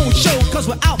got your own show. Cause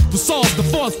without the sauce, the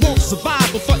force won't survive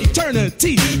for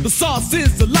eternity. The sauce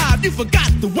is alive. You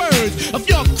forgot the words of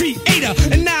your creator,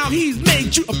 and now He's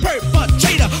made you a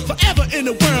perpetrator. Forever in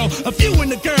the world of you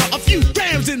and the girl, a few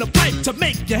grams in a pipe to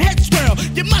make your head swirl.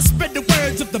 You must spread the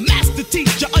words of the master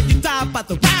teacher, or you die by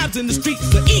the rhymes in the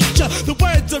streets of each. The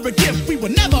words are a gift we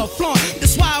will never flaunt.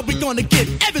 That's why we're gonna get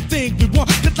everything we want.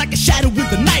 Just like a shadow in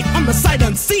the night, I'm the sight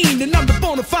unseen, and I'm the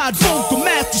bona fide vocal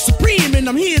master supreme. And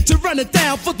I'm here to run it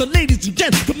down for the ladies and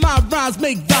gents. But my rhymes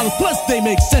make dollars, plus they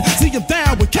make sense. See, I'm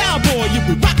down with Cowboy, and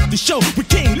we rock the show with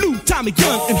King Lou, Tommy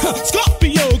Gunn, and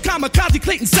Scorpio, Kamikaze,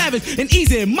 Clayton Savage, and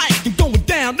Easy and Mike. I'm going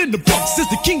down in the Bronx as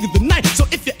the king of the night. So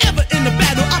if you're ever in a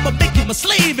battle, I'ma make you my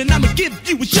slave, and I'ma give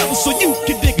you a shovel so you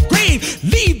can dig a grave.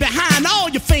 Leave behind all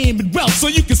your fame and wealth, so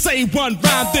you can say one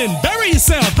rhyme, then bury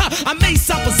yourself. I may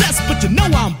sound possessed, but you know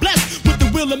I'm blessed with the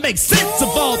will to make sense of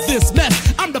all this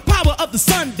mess. I'm the power of the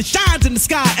sun that shines in the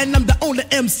sky, and I'm the only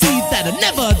MC that'll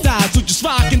never die. So just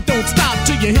rock and don't stop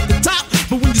till you hit the top.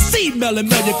 But when you see Melly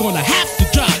Mel, you're gonna have to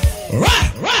drop.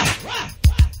 Right.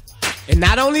 And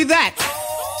not only that,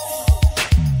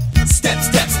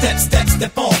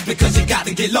 Step off, because you got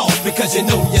to get lost, because you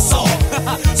know you're soft.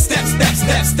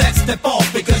 Step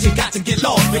off, because you got to get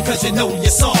lost, because you know you're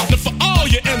soft. Now for all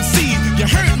your MCs, you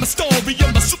heard my story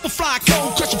of my super fly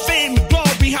code, crushing fame and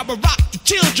glory. How I rock the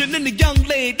children and the young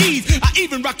ladies. I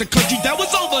even rocked the country that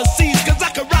was overseas, cause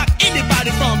I could rock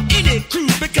anybody from any crew,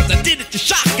 because I did it to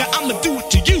Shaka. I'ma do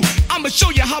it to you. I'ma show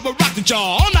you how I rock the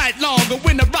jaw all night long. And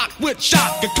when I rock with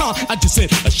Shaka Khan, I just said,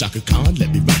 Shaka Khan,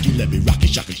 let me rock you,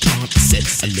 Shaka Khan. I said,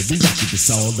 let me rock you, that's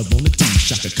all I wanna do.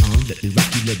 Shaka Khan, let me rock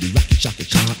you, Shaka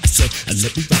Khan. I said,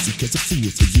 let me rock you, cause I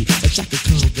feel for you. Shaka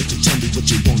Khan, let you tell me what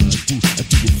you wanna do.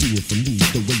 Do you feel for me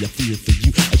the way I feel for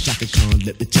you? Shaka Khan,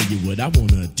 let me tell you what I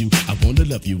wanna do. I wanna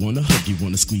love you, wanna hug you,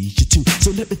 wanna squeeze you too.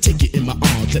 So let me take you in my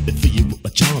arms, let me feel you with my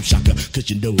charm, Shaka. Cause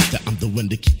you know that I'm the one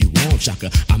to keep you warm,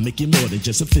 Shaka. I make you more than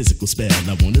just a physical spell.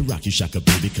 I wanna rock you, Shaka,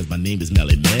 baby, cause my name is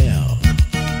Melly Mel.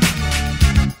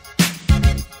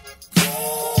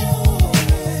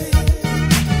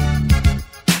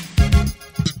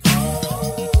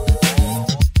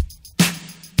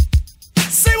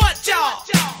 Say what, y'all?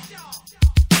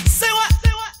 Say what?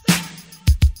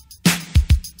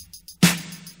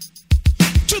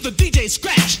 To the DJ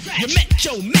Scratch, you met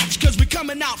your match, cause we're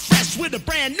coming out fresh with a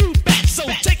brand new batch. So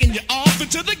taking you off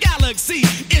into the galaxy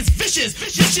is viciously.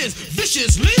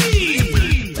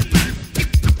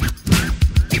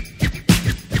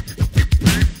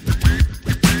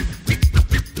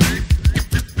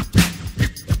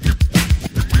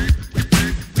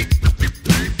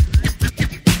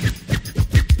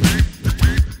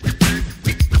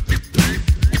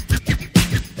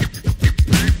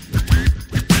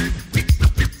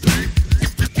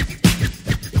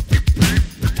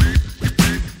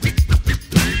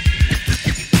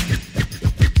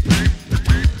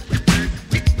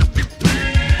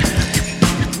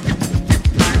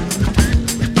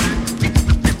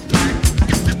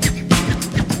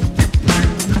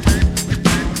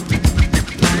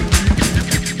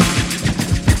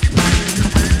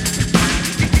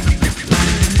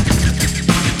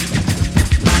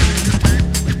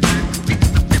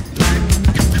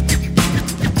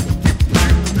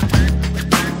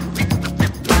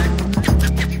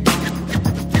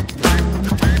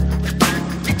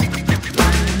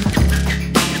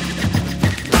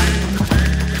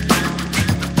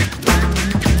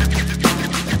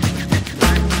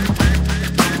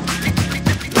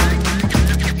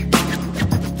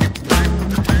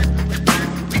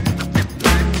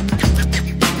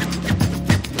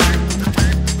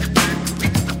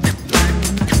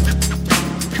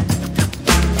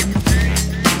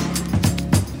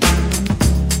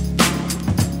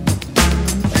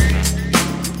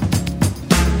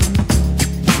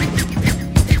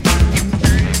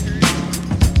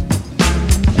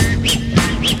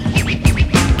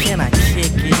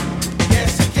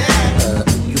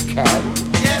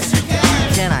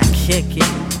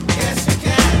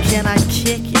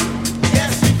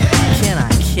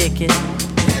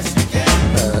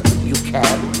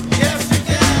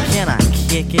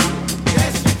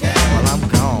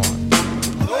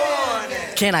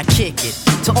 can I kick it?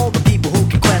 To all the people who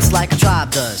can quest like a tribe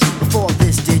does. Before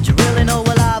this, did you really know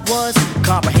what I was?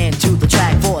 Comprehend to the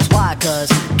track force, why?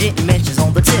 Cause getting mentions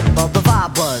on the tip of the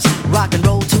vibe buzz. Rock and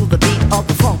roll to the beat of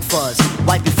the funk fuzz.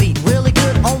 Wipe your feet really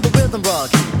good on the rhythm rug.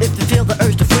 If you feel the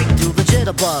urge to freak, do the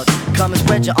jitterbug. Come and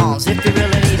spread your arms if you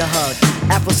really need a hug.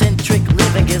 Afrocentric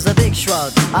living is a big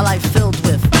shrug. A life filled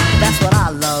with, that's what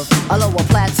I love. A lower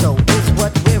plateau is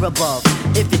what we're above.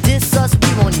 If you diss us,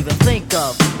 we won't even think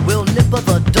of. We'll nip up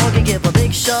a dog and give a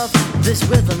big shove. This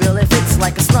rhythm really fits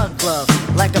like a snug glove.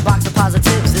 Like a box of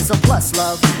positives, it's a plus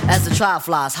love. As the trial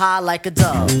flies high like a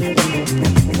dove.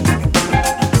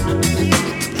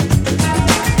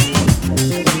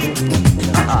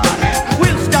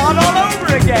 We'll start all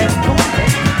over again.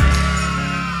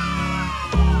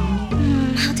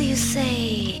 How do you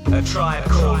say? A tribe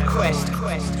called Quest.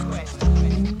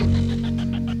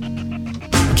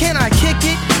 Can I kick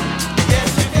it?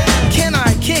 Yes, you can. Can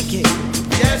I kick it?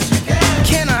 Yes, you can.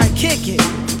 Can I kick it?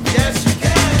 Yes, you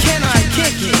can. Can I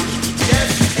kick it?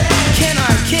 Yes, you can. Can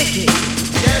I kick it?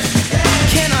 Yes, you can.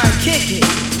 Can I kick it?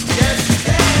 Yes, you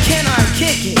can. Can I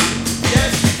kick it?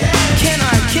 Yes, you can. Can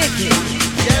I kick it?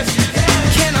 Yes, you can.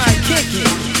 Can I kick it?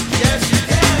 Yes, you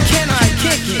can. Can I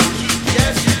kick it?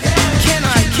 Yes, you can. Can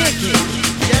I kick it?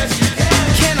 Yes, you can.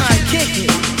 Can I kick it?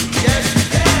 Yes, you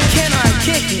can. Can I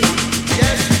kick it?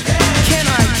 Yes, you can. Can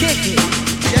I kick it?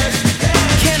 Yes, you can.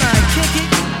 Can I kick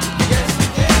it? Yes, you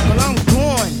can. Well, I'm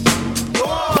going. Go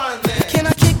on then. Can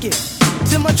I kick it?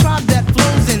 To my tribe that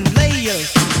flows in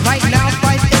layers. Right now,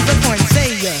 Fife is a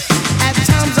poinsettia. At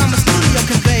times, I'm a studio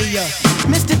conveyor.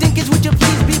 Mr. Dinkins, would you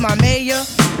please be my mayor?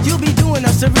 You'll be doing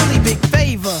us a really big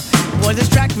favor. Boy, this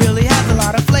track really has a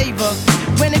lot of flavor.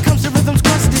 When it comes to rhythms,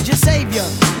 Quest is your savior.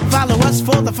 Follow us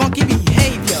for the funky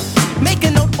behavior. Make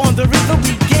a note on the rhythm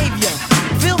we gave ya.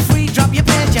 Feel free, drop your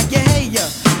pants, check your hair.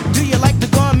 Do you like the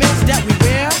garments that we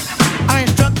wear? I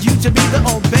instruct you to be the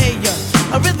obeyer.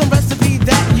 A rhythm recipe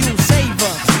that you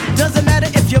savor. Doesn't matter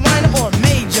if you're minor or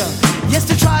major. Yes,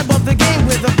 the tribe of the game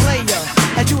with a player.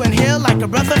 As you inhale like a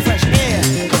breath of fresh air.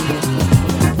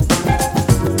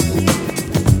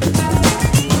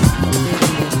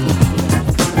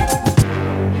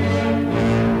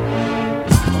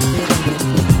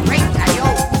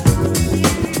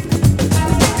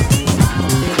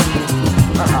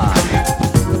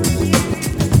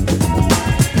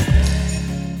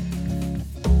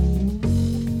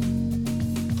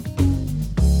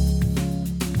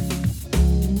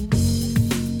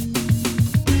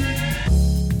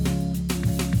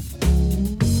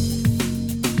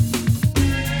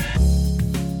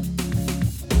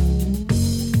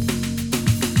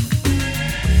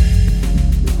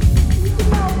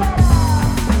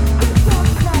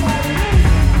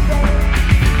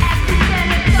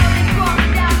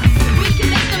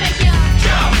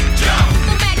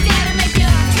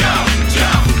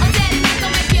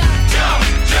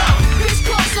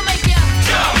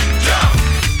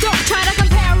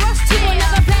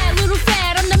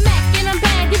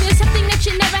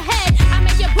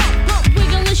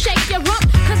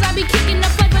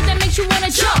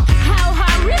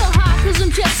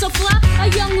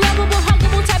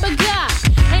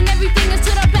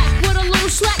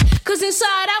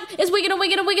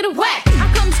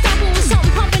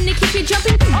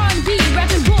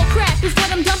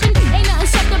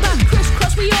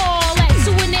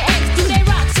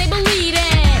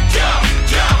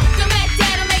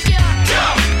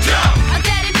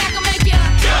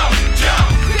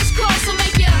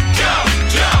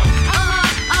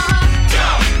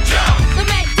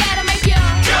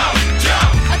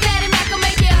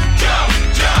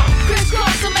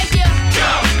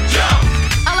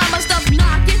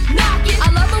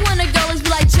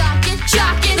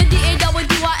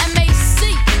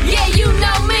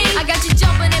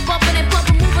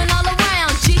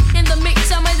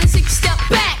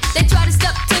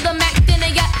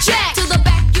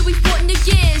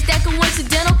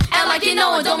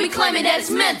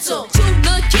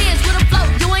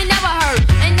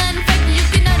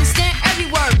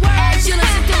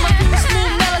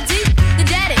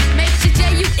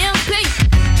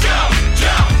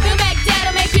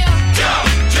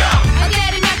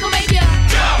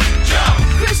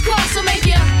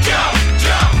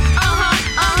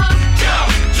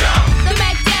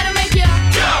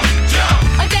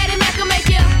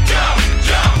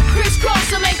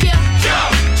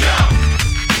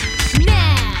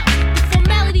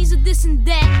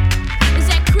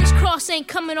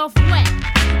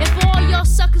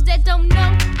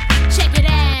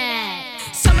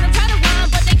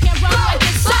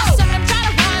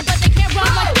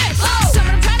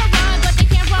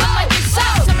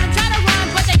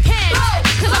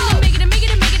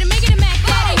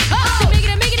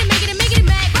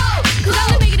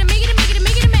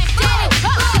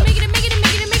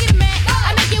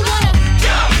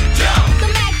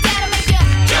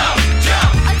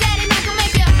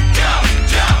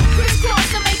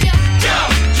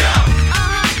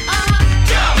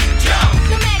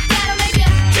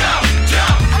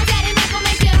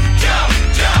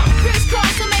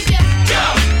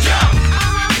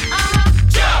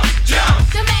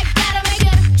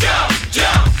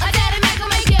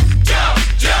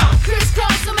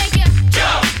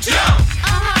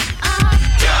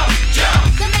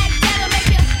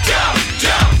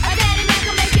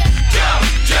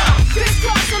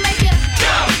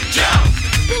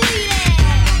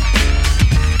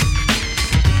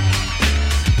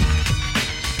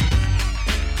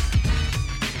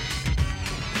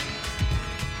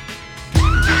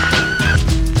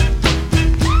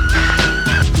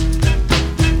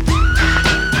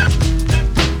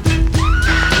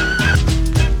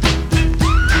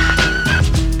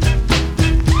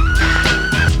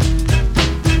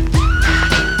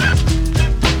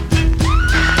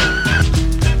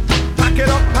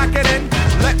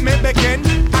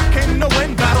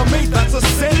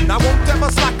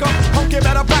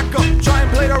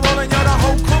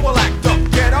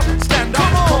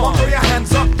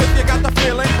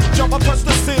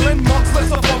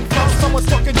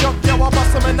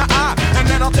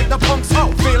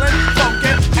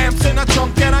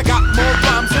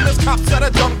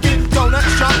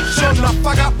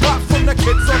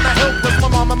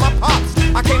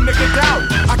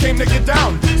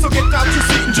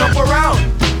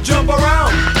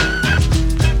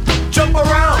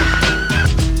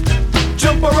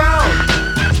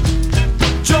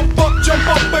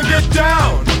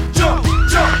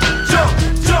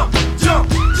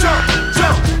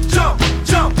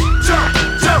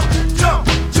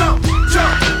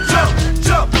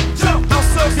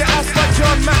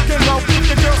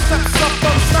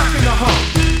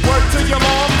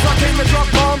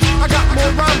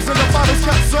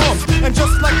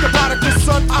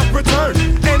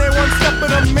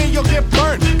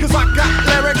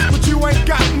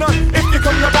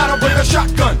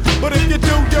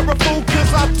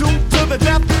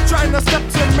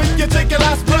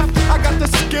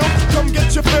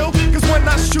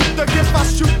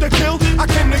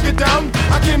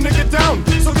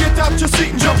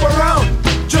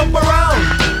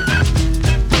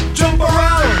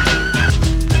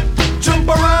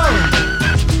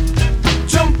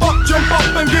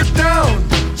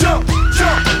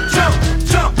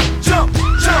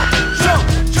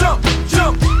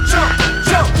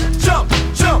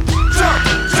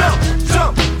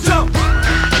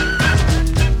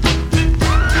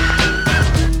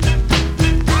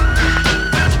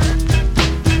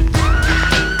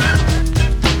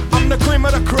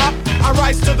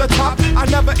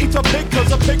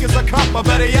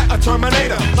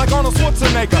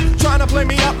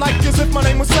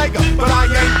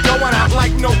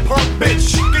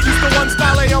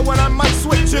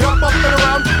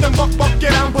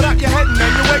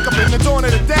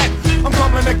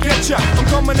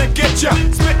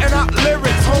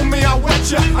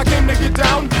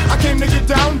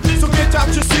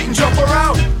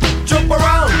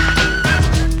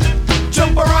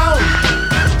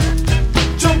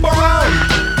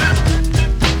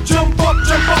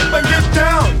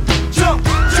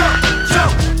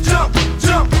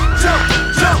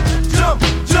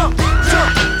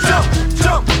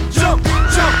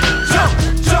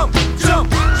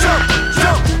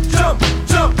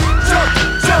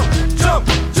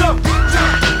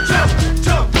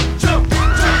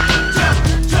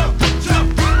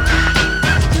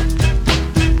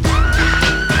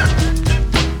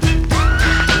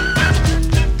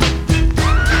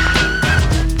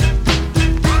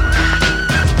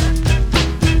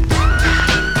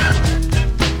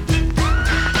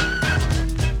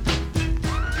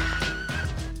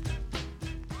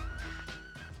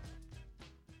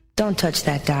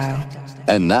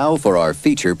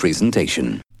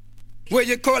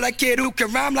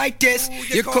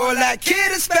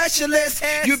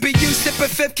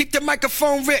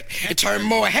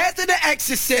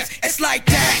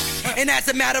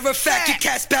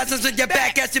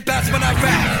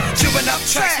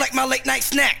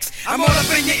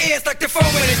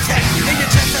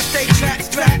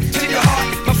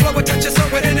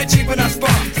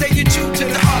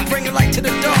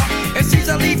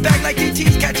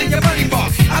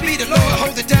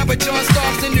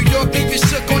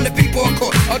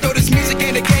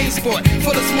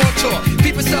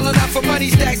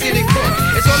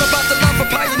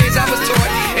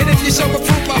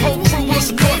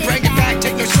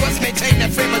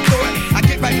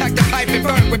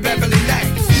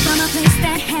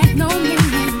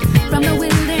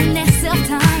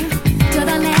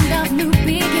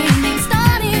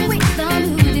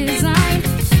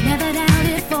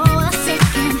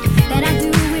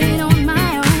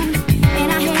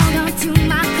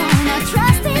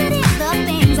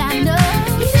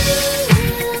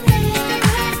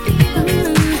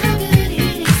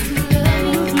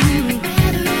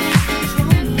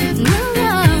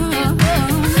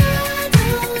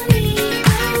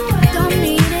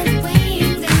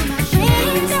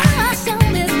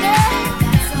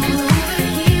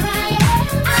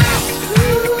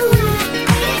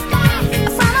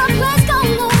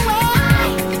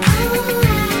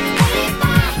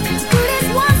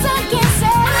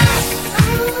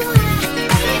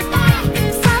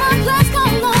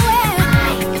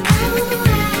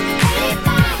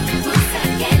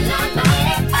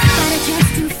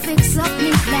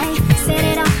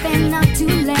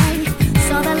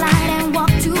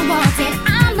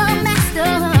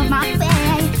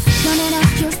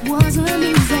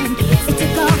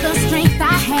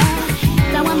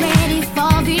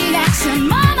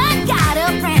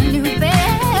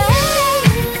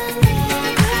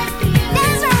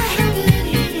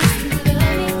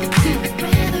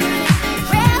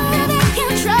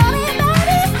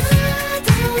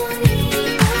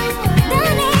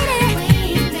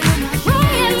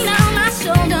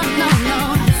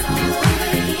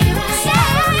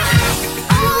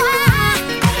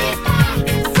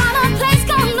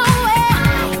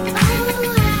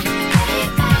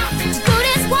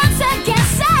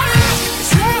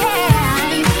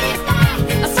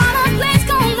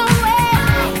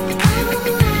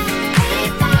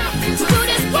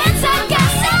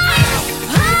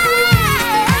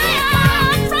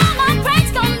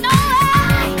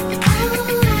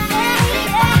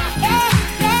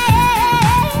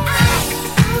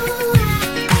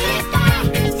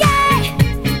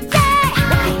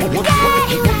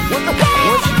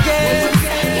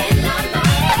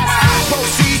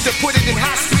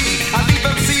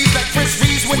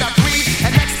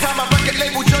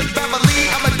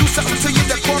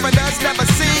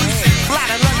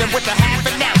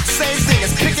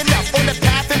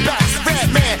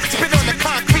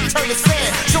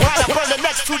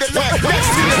 next to the left, next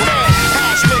to the man.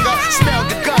 Hash nigga, smell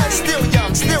the gun, still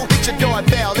young, still hit your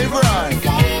doorbell and run.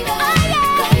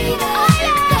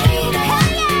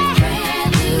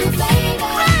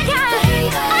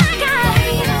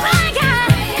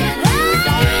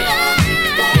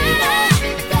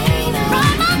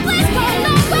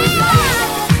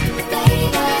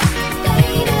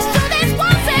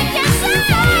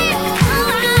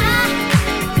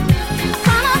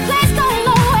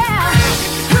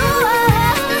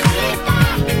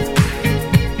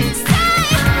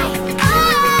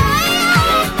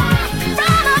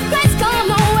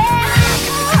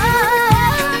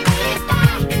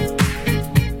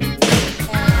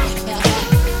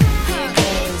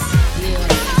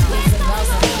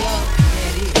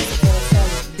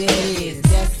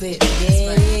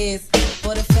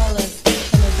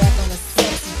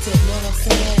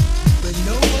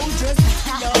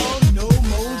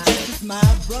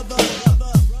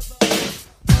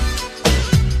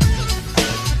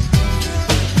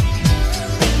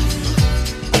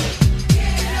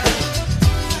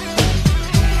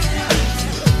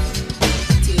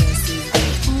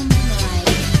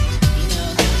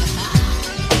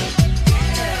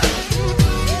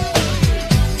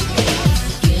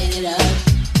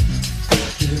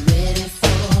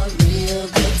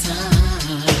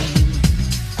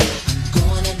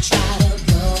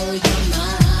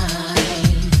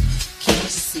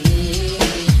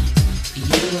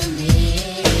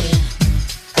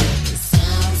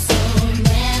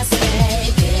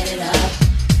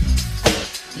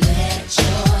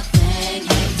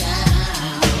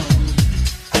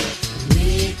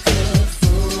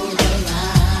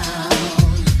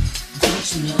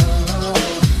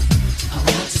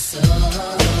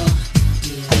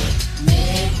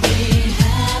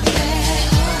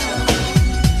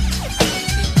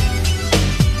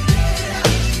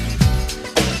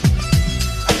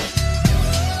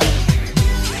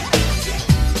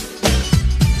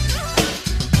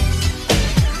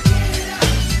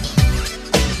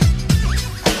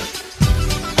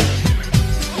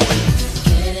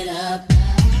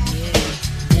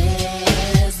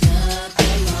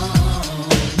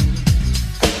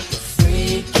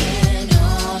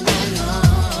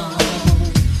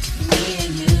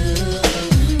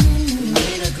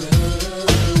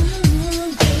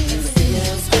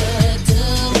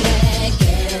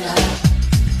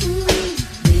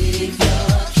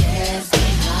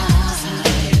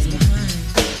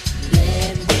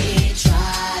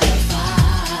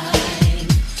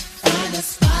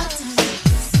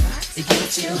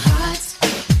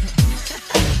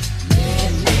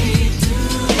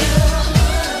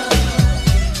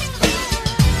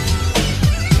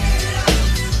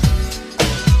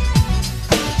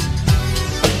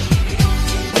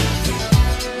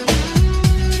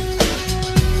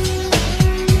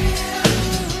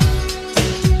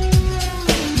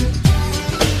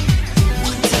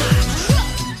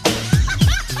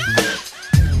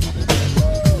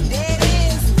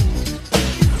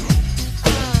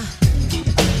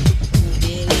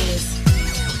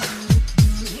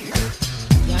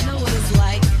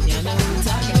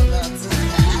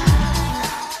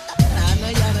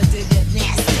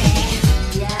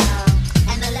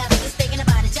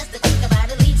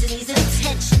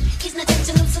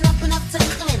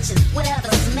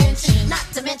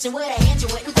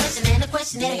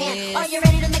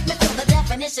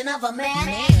 Of a man,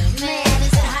 man,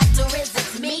 is it hot or is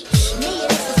it me? Me,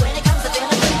 this is when it comes to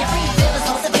feeling free. Your free feelings,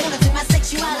 most of feelings in my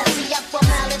sexuality, a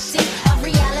formality of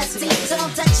reality. So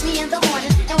don't touch me in the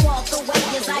morning and walk away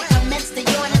as I commence to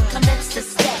yawn and commence to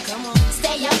stay.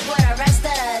 Stay up for the rest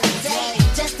of the day,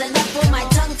 just enough for my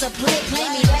tongue to play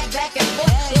me back and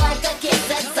forth like a kid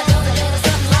that's a little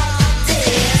something like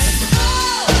this.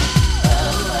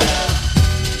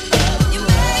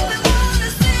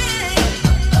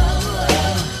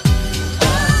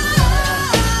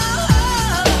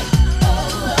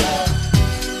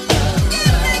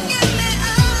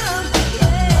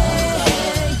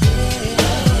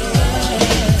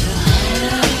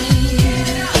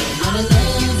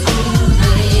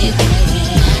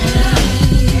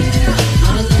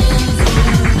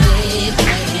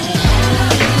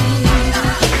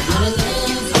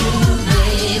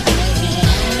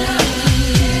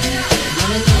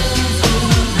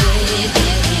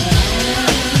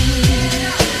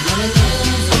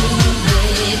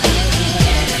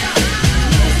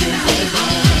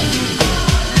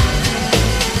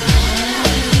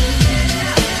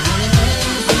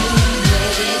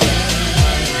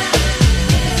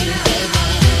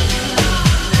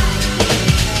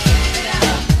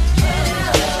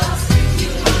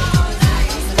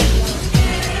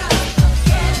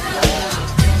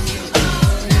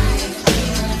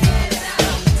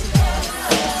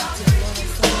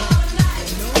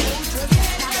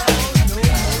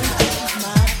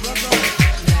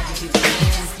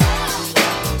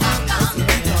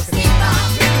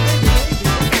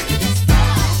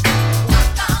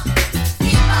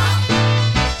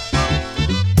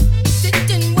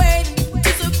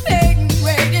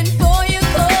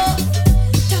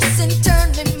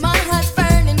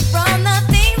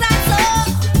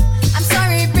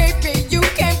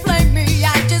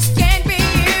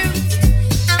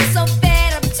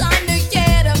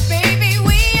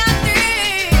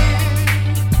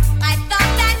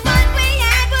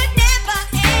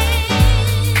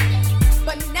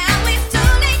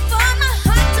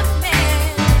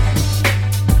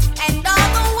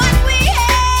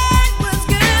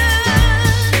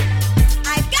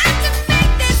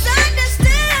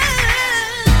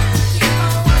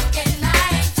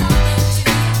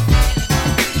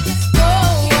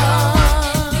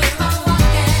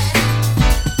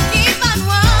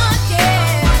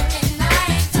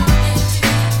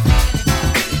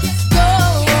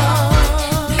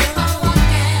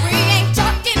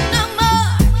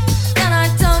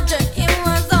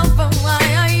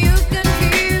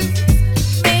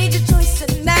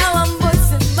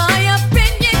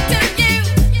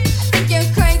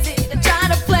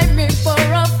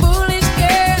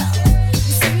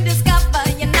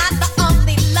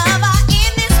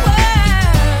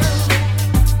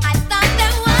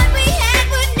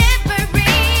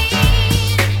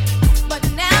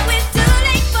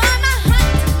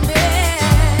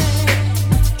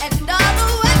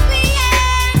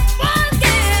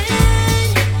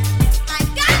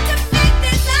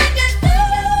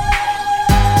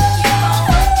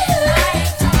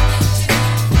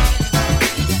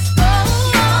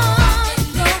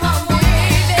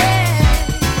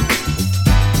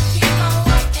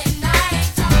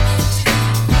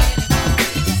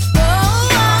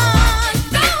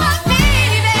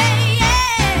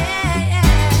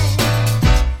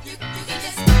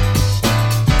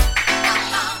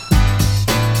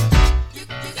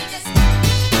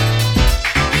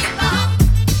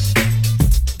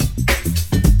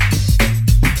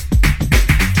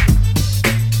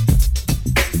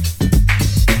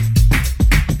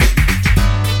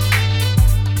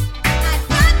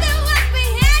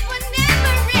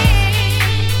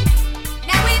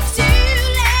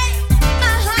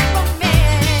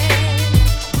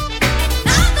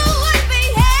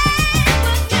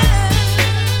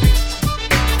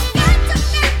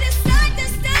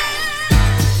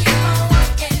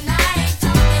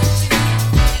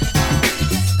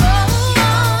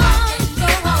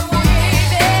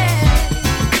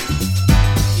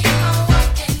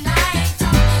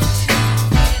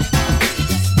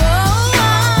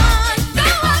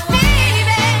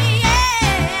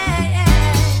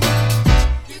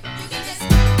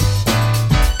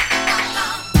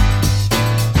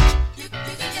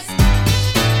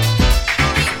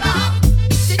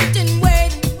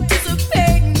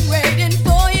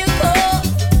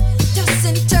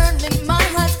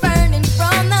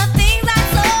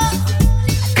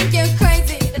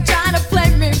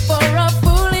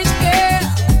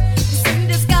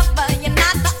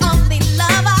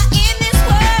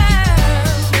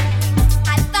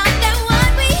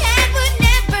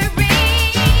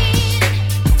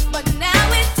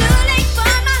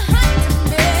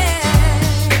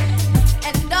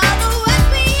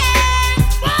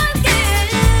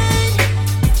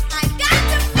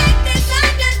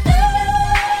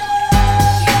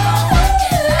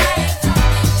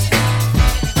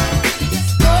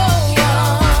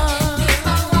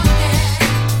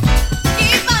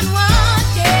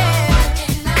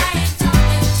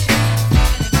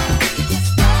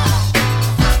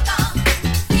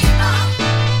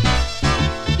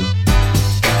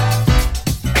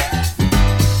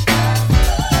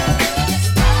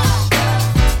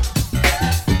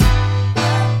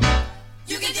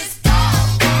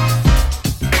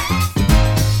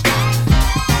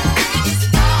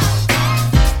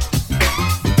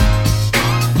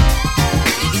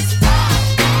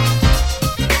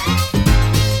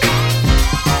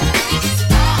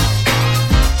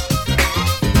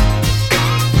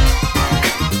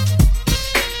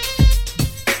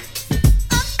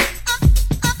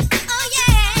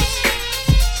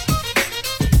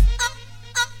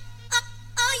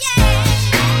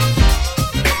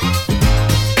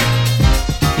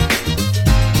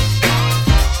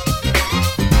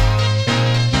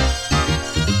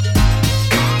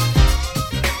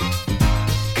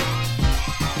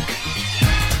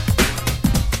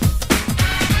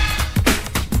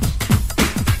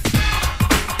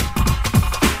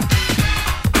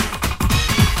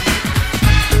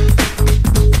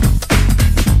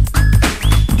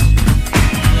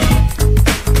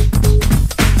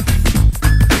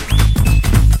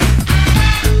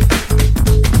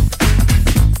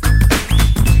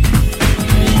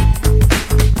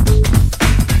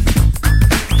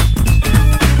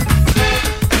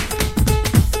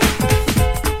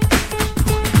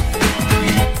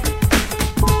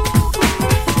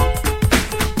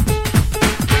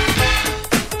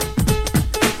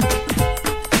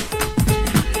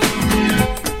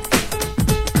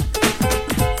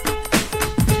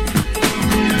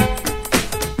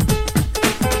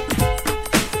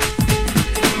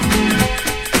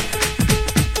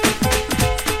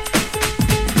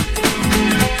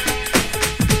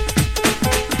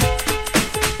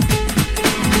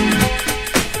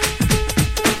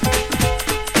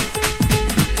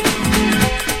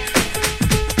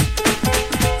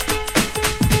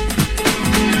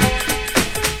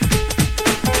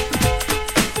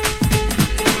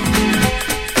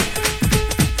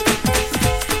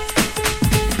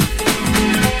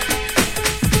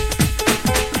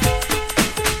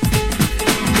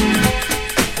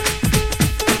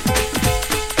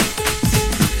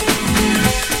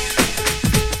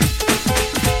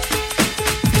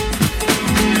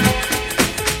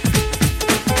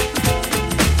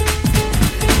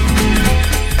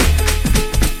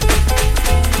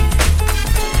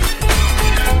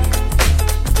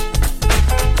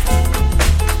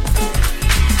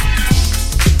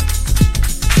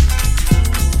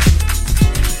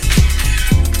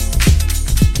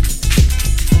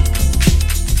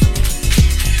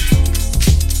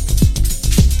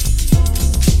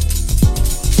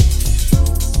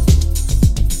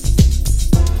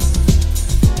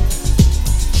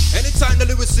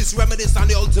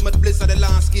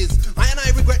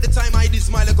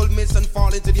 miss and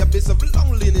fall into the abyss of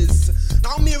loneliness.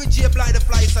 Now Mary J. Blige, the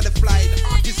flies are the fly. The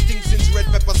artist thinks since red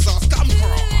pepper sauce. Come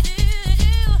Kross.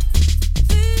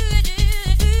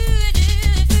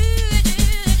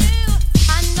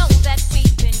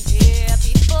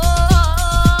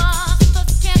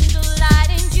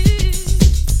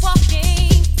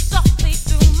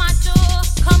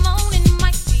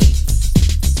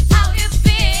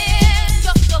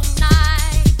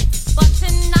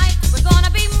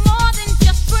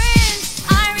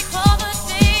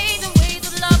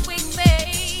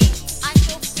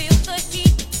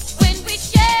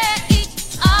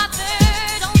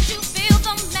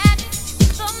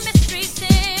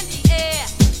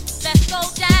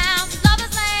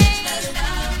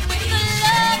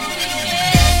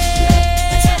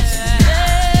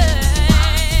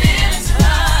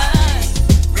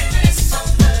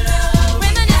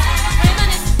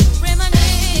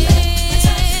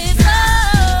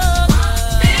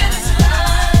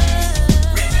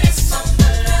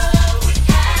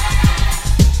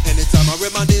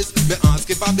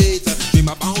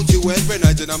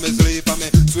 I me sleep, I me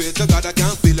swear to God I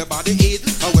can't feel the body heat.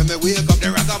 And when me wake up,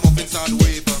 the ragamuffin start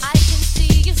weep. I can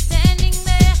see you standing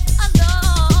there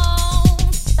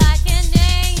alone, like an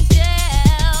angel,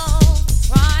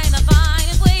 trying to find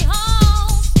his way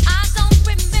home. I don't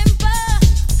remember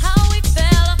how we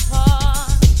fell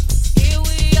apart. Here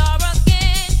we are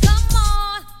again, come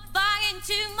on, fly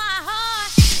into my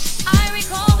heart. I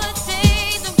recall the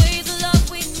days and ways of love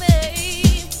we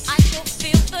made. I still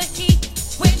feel the heat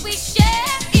when we share.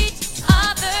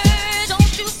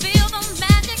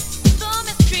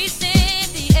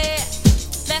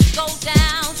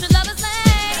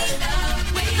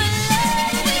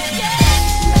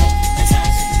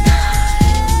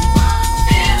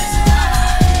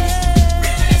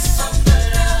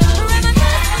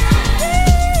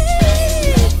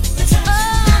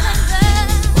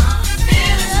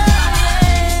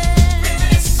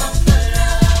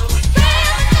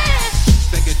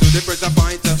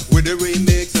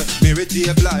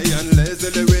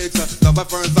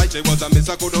 First sight, she was a miss,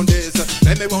 I couldn't this.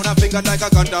 Let me round her finger like a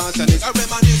gun dance. And I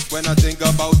reminisce when I think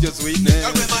about your sweetness.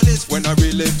 I reminisce when I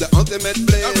relive the ultimate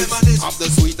bliss. I reminisce of the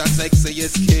sweet and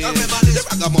sexiest kiss. I reminisce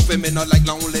the ragamuffin me not like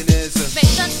loneliness.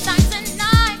 Make the time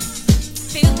tonight,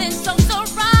 feeling so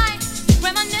right.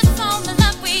 Reminisce on the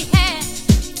love we had.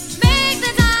 Make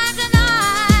the time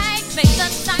tonight, make the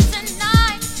time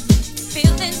tonight,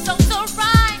 feeling so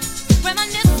right.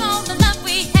 Reminisce on the love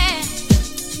we had.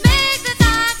 Make the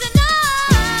time tonight.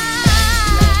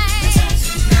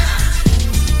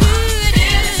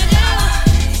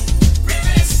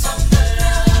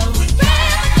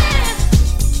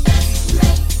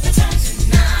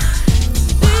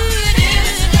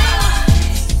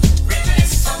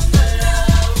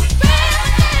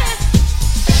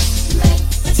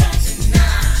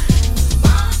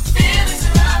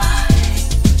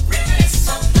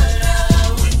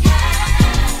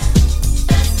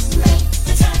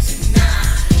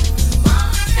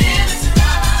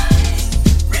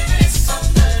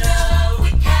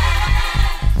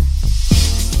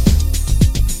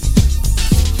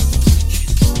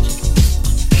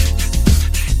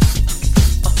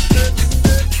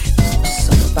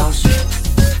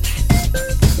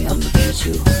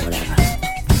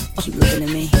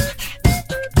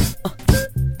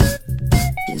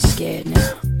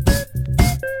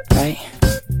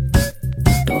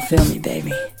 Feel me,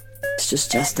 baby. It's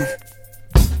just Justin.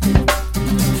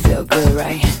 Feel good,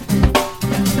 right?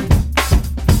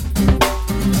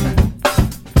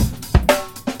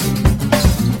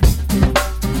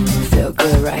 Feel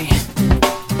good, right?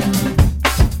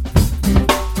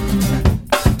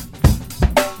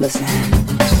 Listen.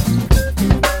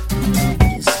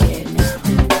 You're scared now,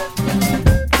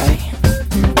 right?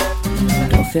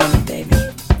 Don't feel me, baby.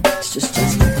 It's just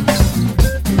Justin.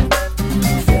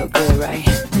 Feel good, right?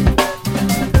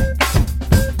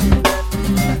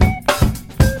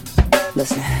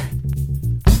 Listen,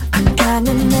 I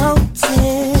kinda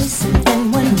noticed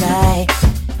something one night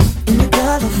in your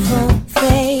colorful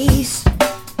face.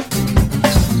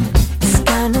 It's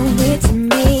kinda weird to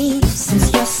me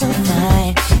since you're so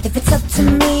fine. If it's up to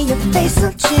me, your face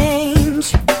will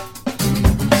change.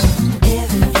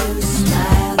 If you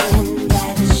smile, then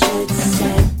that should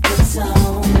set the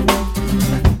tone.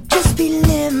 Just be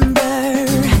limber,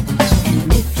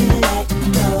 and if you let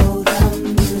go, the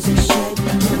music should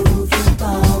move your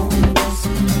bones.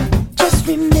 Just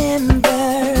remember,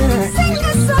 sing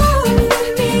a song with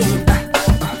me.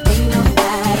 Ain't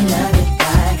nobody love it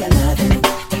like I love it.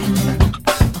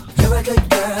 You're a good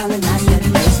girl, and that's what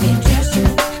makes me trust you.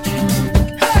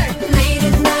 Late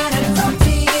at night I talk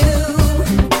to you.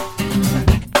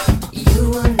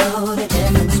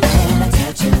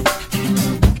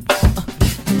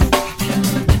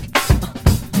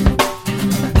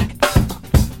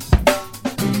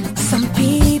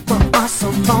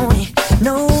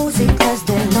 cause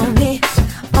they're lonely.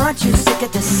 Aren't you sick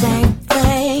of the same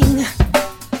thing?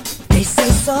 They say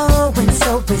so and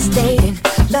so is dating,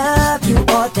 love you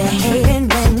or they're hating,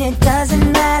 when it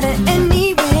doesn't matter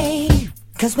anyway,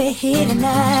 cause we're here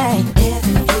tonight. If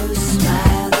you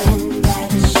smile, then that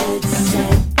should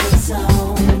set the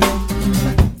tone.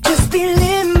 Just be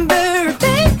limber,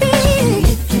 baby.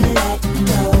 If you let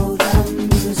go, the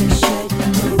music should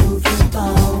move your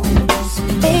bones.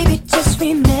 Baby, just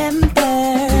remember,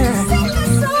 sing the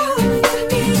song with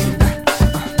me.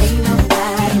 Ain't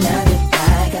nobody love it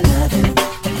like I love it.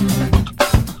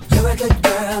 You're a good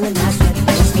girl and that's what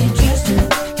makes me trust you.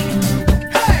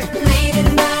 Late at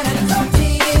night I talk to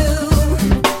you.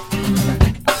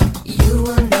 You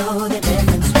will know the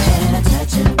difference when I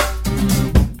touch it.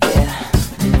 Yeah,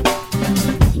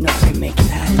 you know I can make you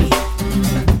happy.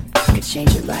 I can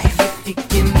change your life. If you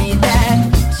give me that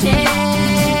chance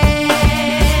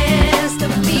to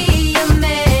be your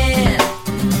man,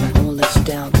 I won't let you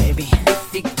down, baby.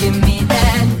 If you give me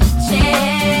that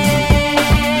chance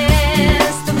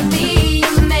to be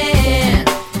your man,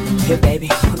 here, baby,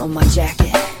 put on my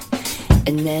jacket,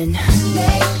 and then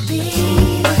maybe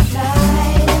fly.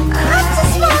 I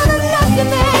just wanna love you,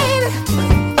 baby.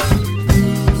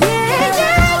 Yeah,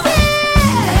 yeah, yeah.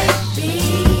 Maybe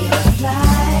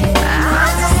fly. I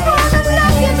just wanna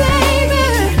love you, baby.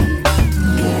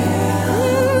 Girl.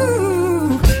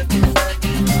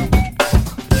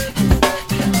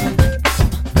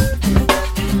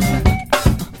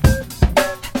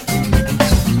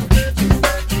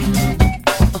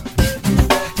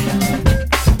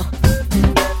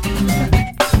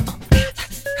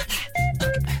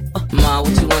 Ma,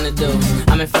 what you wanna do?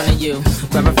 I'm in front of you.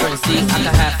 Grab a front seat, I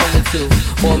can have fun with you.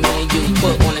 Or me and you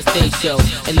put on a stage show.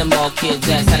 And the mall kids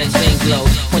ask how the chain glow.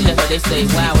 Point to her, they say,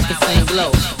 wow, it's the same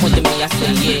glow. Point to me, I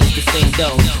say, yeah, it's the same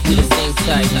dough. We the same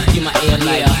type, you my air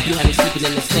light. You have me sleeping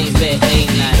in the same bed,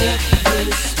 ain't night.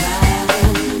 You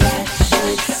smiling, that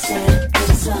should set the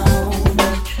tone.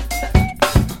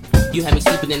 You have me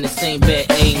sleeping in the same bed,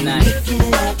 ain't night. If you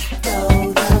let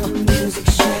go, the music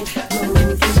should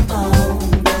move your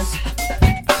bones.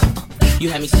 You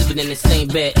have me sleeping in the same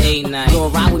bed, ain't night. Go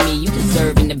ride with me, you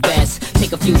deserving the best.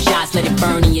 Take a few shots, let it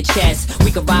burn in your chest.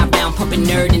 We could ride round, pumping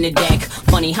nerd in the deck.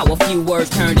 Funny how a few words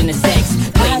turned into sex.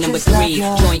 Play number 3,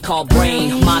 joint called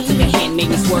Brain. Ma took a hand, made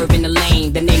me swerve in the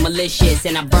lane. The name malicious,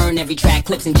 and I burn every track.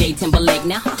 Clips in J Timberlake,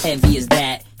 now how heavy is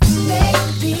that?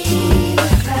 Maybe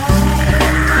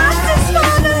I just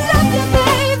wanna love you,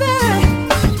 baby.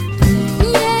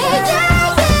 Yeah,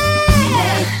 yeah,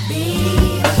 yeah. Maybe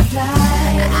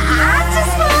fly. I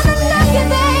just wanna love you,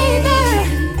 baby.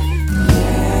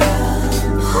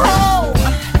 Oh.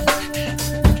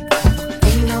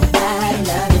 Ain't nobody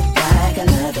love it like I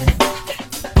love it.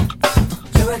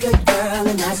 You're a good girl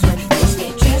and that's what makes me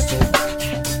trust you.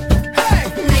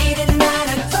 Late at night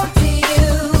I talk to you.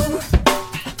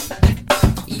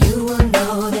 You will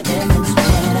know the difference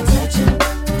when I touch you.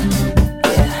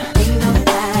 Yeah, ain't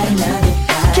nobody love it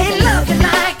like can't love you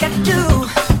like I do.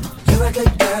 You're a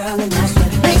good girl and that's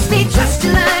what makes me trust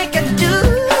you like I do.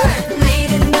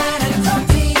 Late at night I talk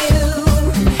to you.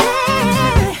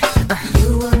 Hey, you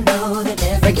will know the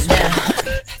difference. Break it down.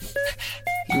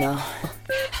 You know,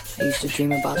 I used to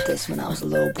dream about this when I was a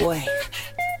little boy.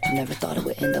 I never thought it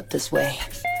would end up this way.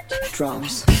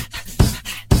 Drums.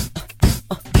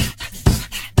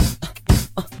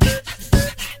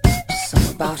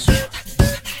 Something about you.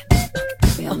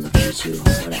 Maybe I'm looking at you,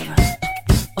 whatever.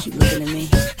 Keep looking at me.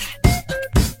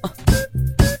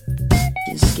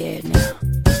 Getting scared now.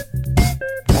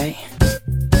 Right?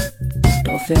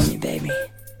 Don't feel me, baby.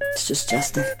 It's just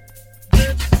Justin.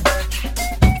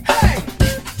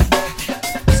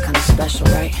 It's kinda special,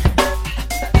 right?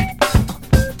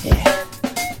 Yeah.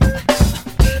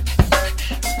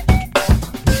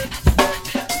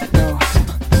 No,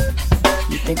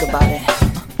 you think about it.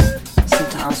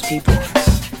 Sometimes people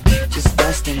just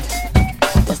destined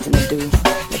to do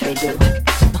what they do.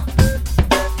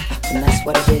 And that's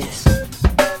what it is.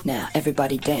 Now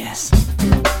everybody dance.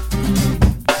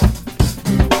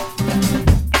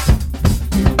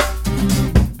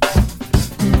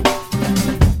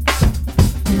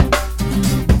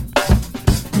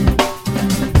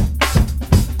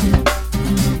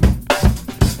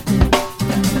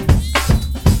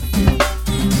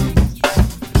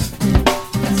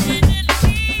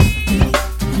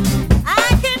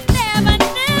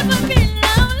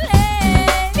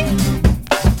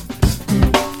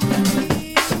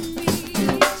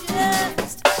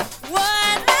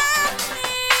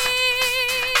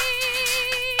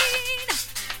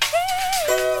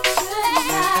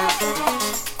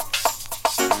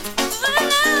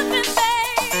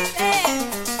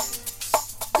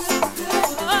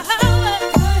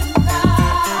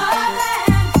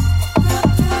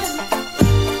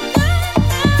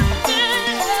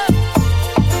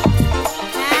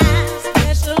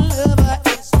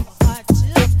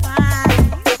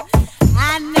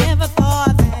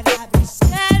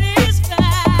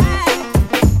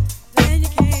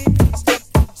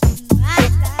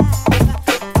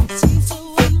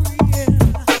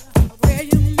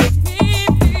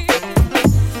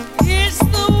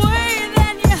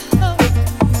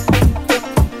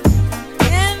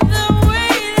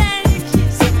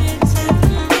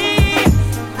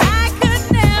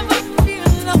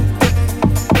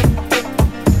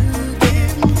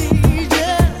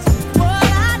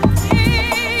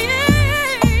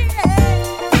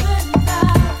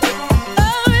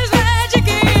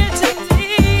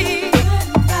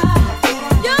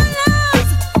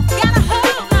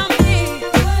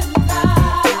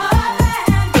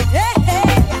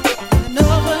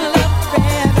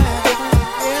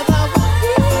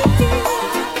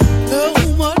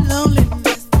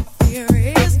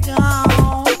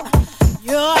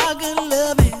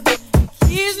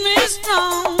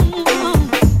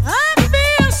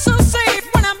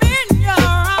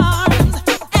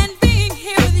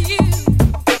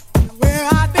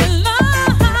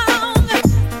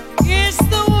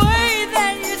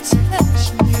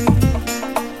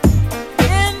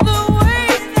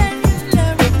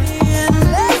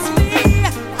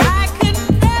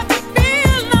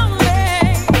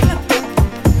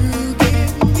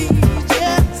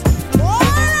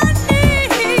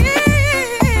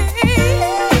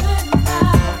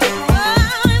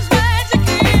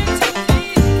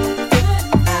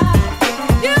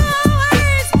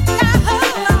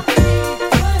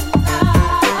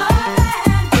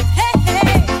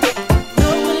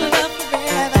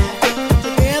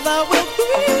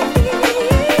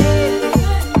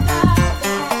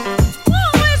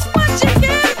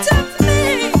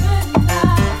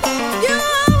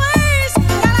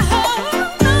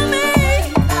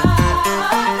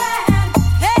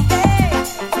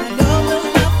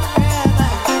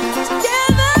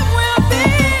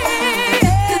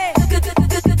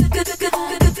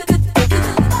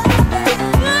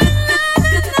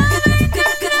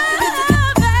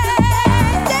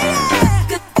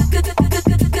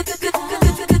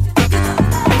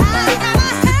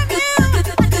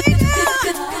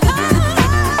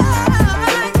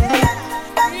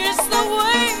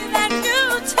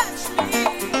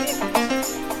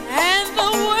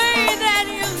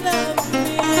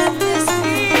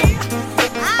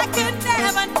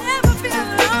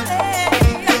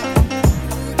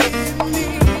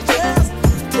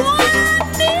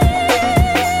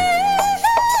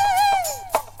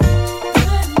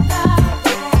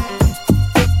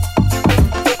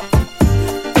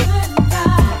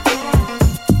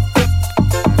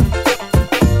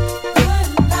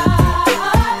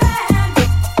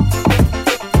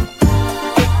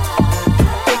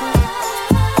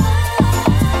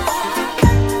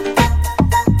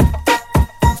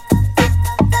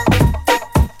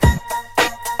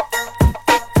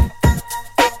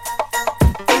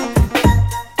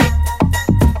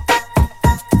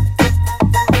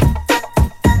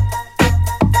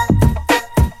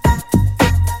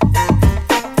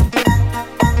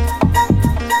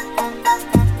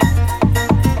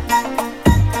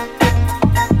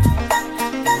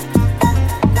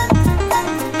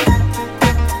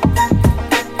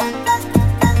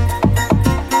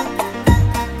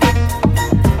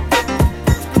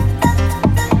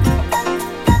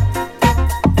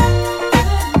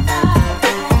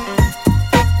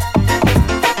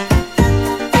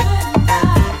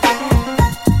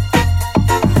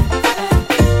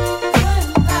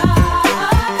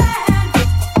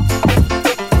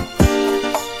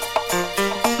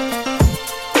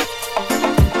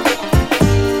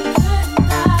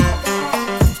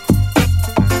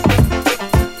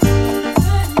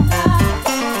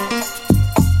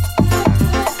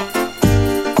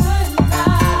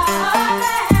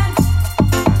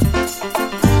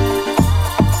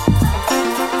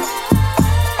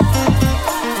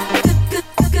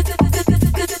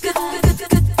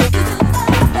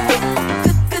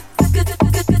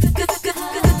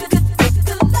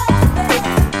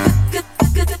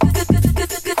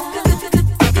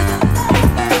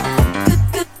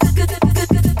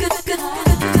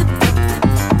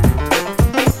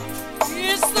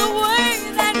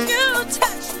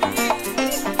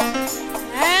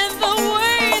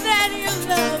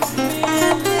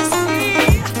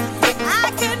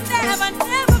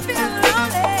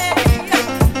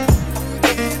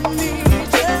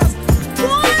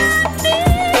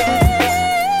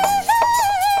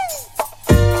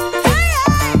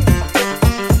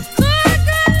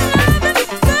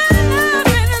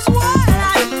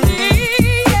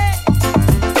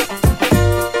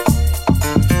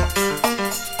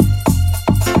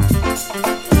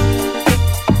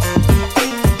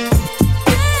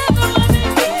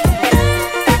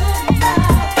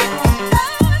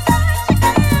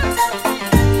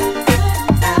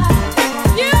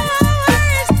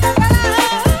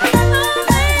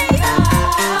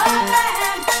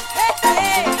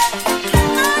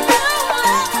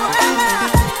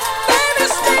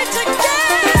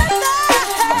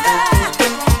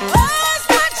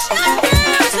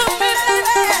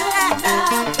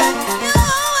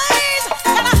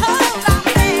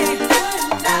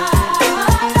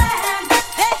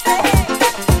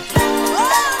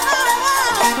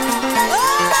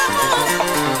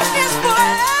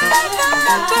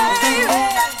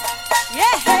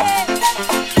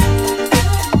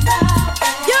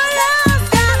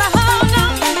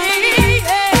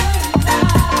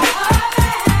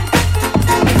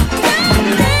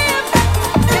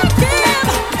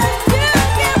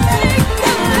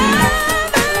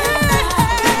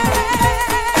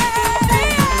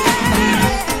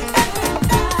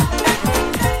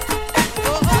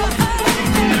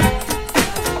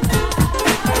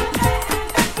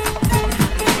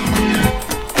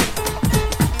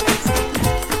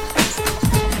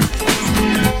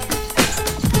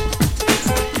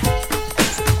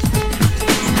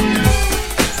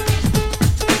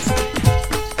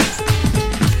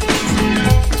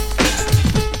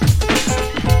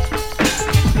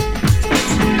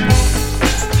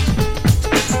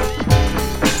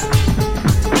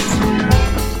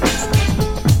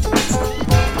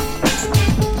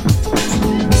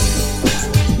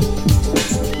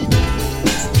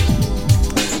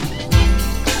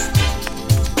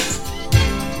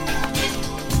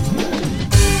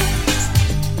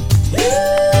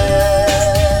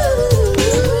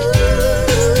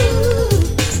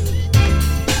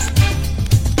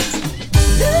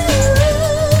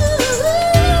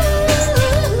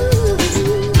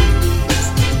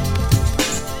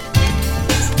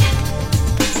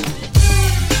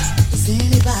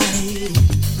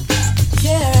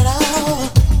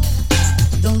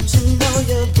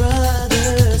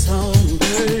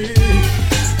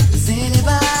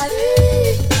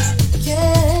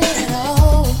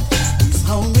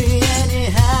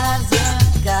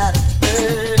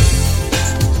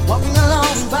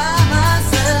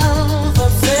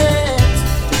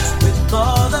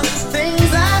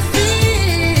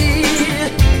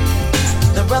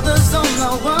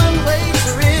 a one-way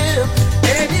trip,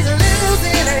 and he's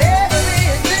losing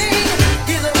everything.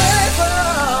 He's a red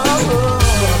ball.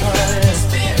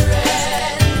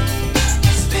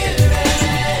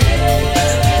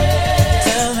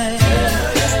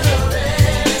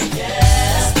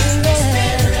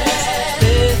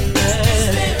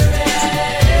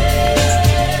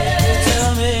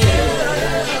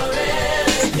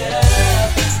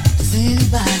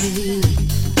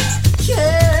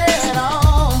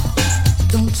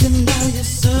 Don't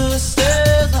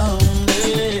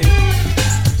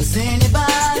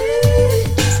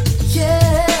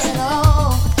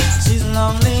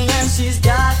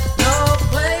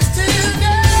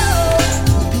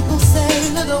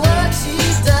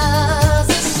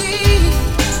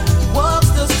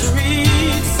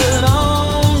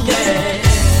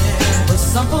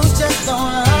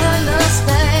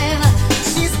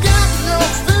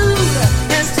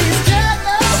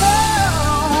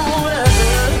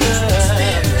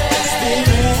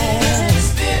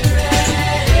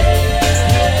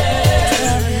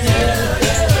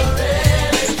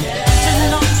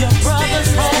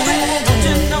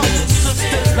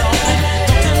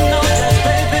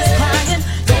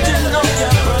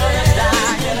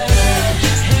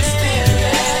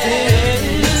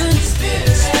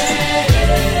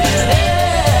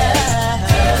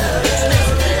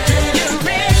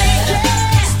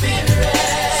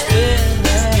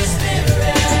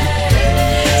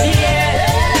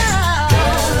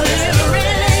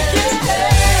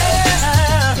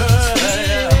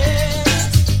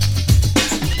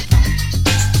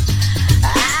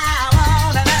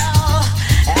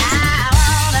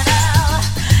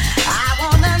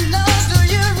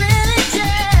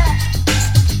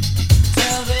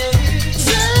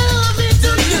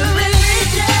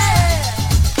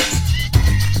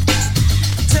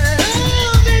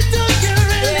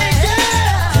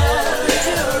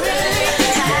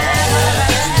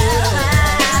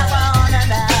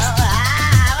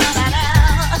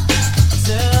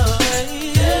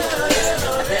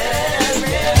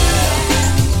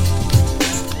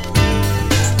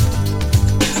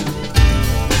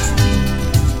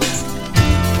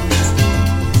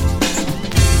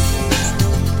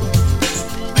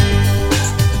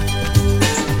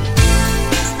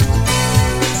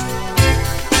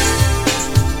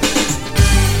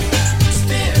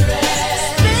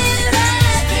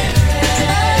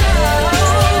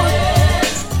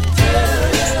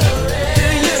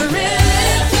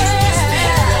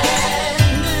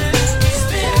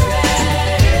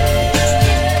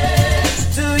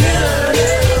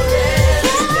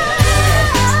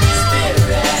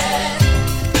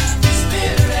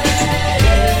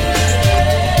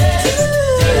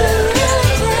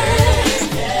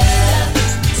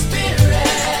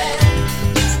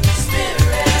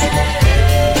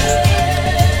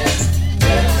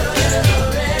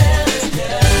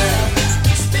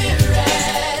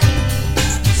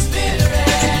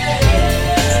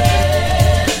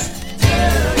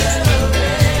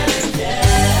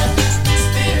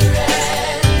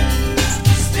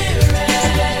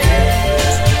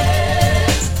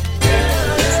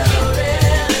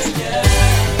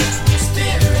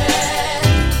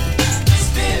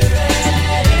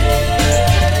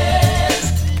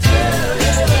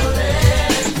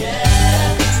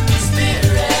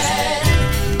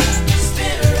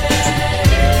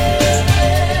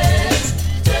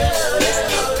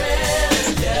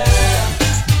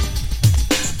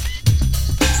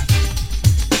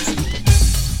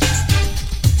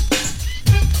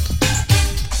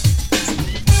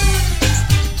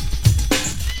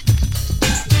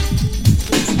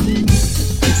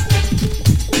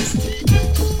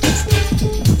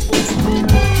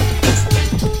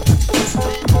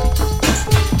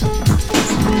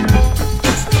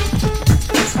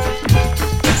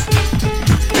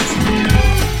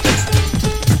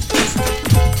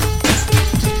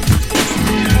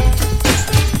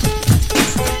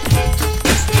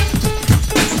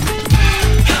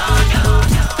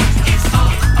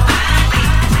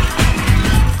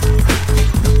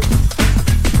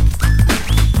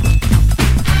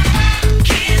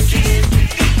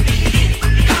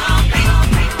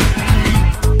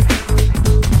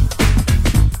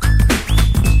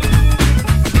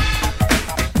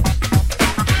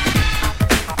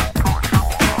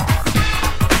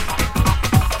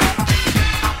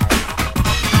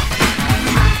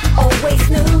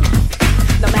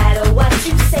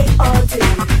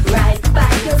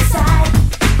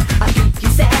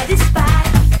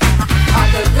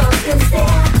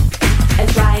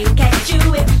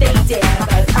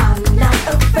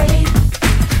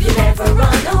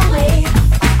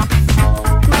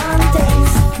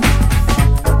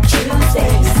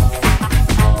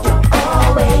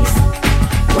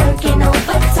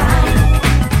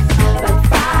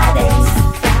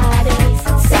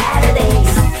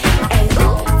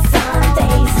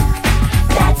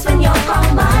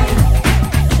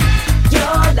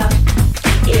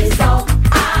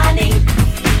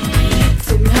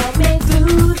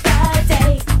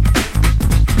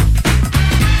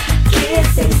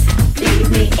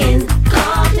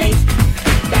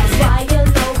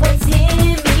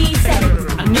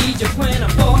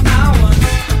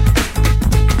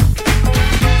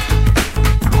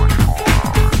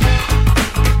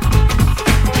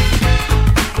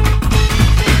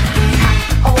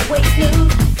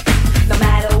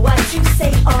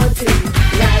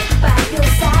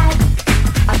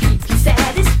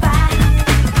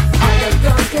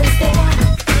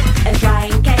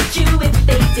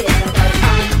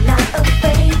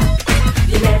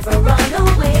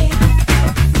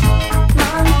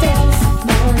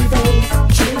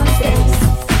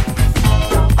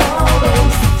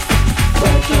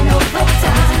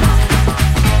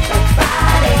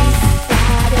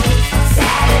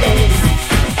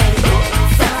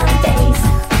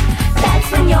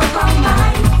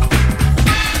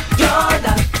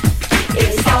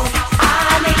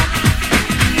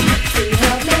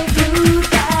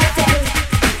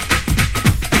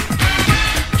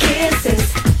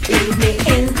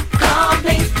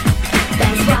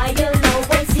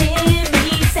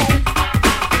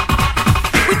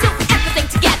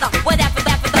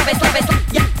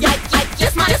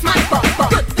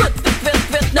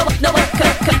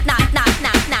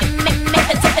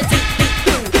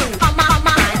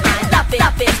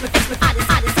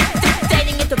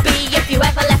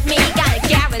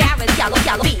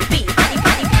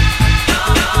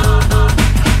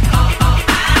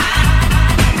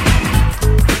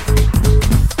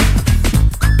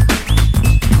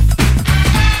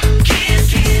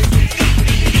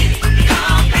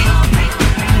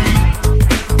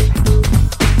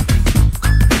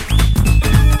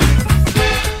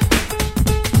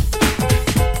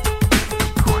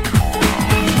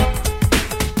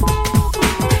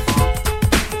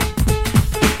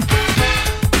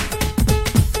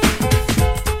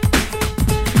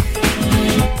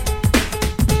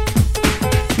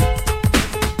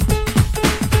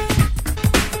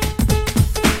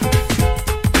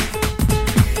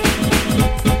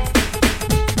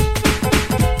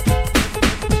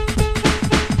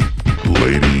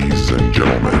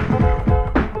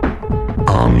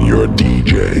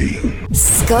DJ.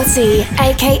 Scotty,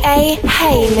 aka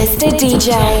Hey Mr.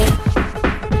 DJ.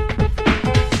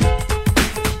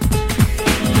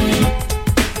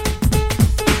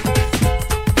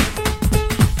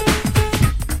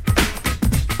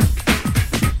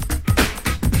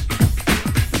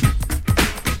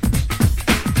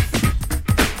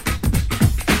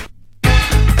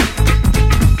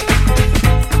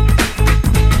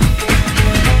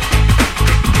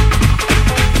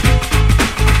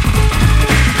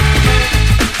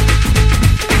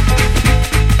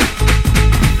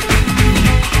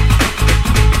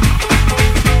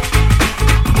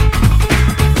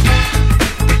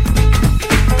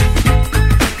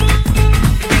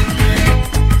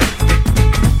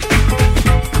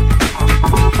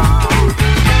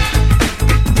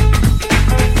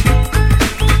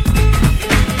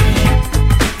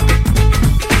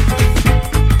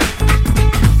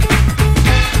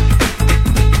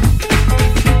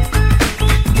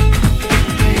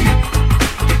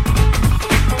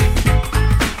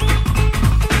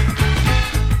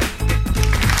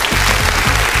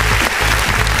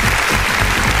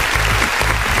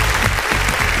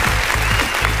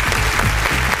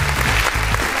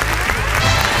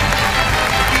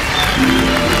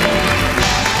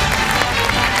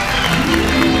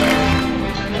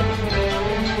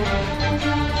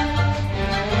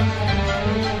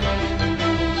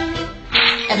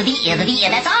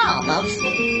 That's all, folks.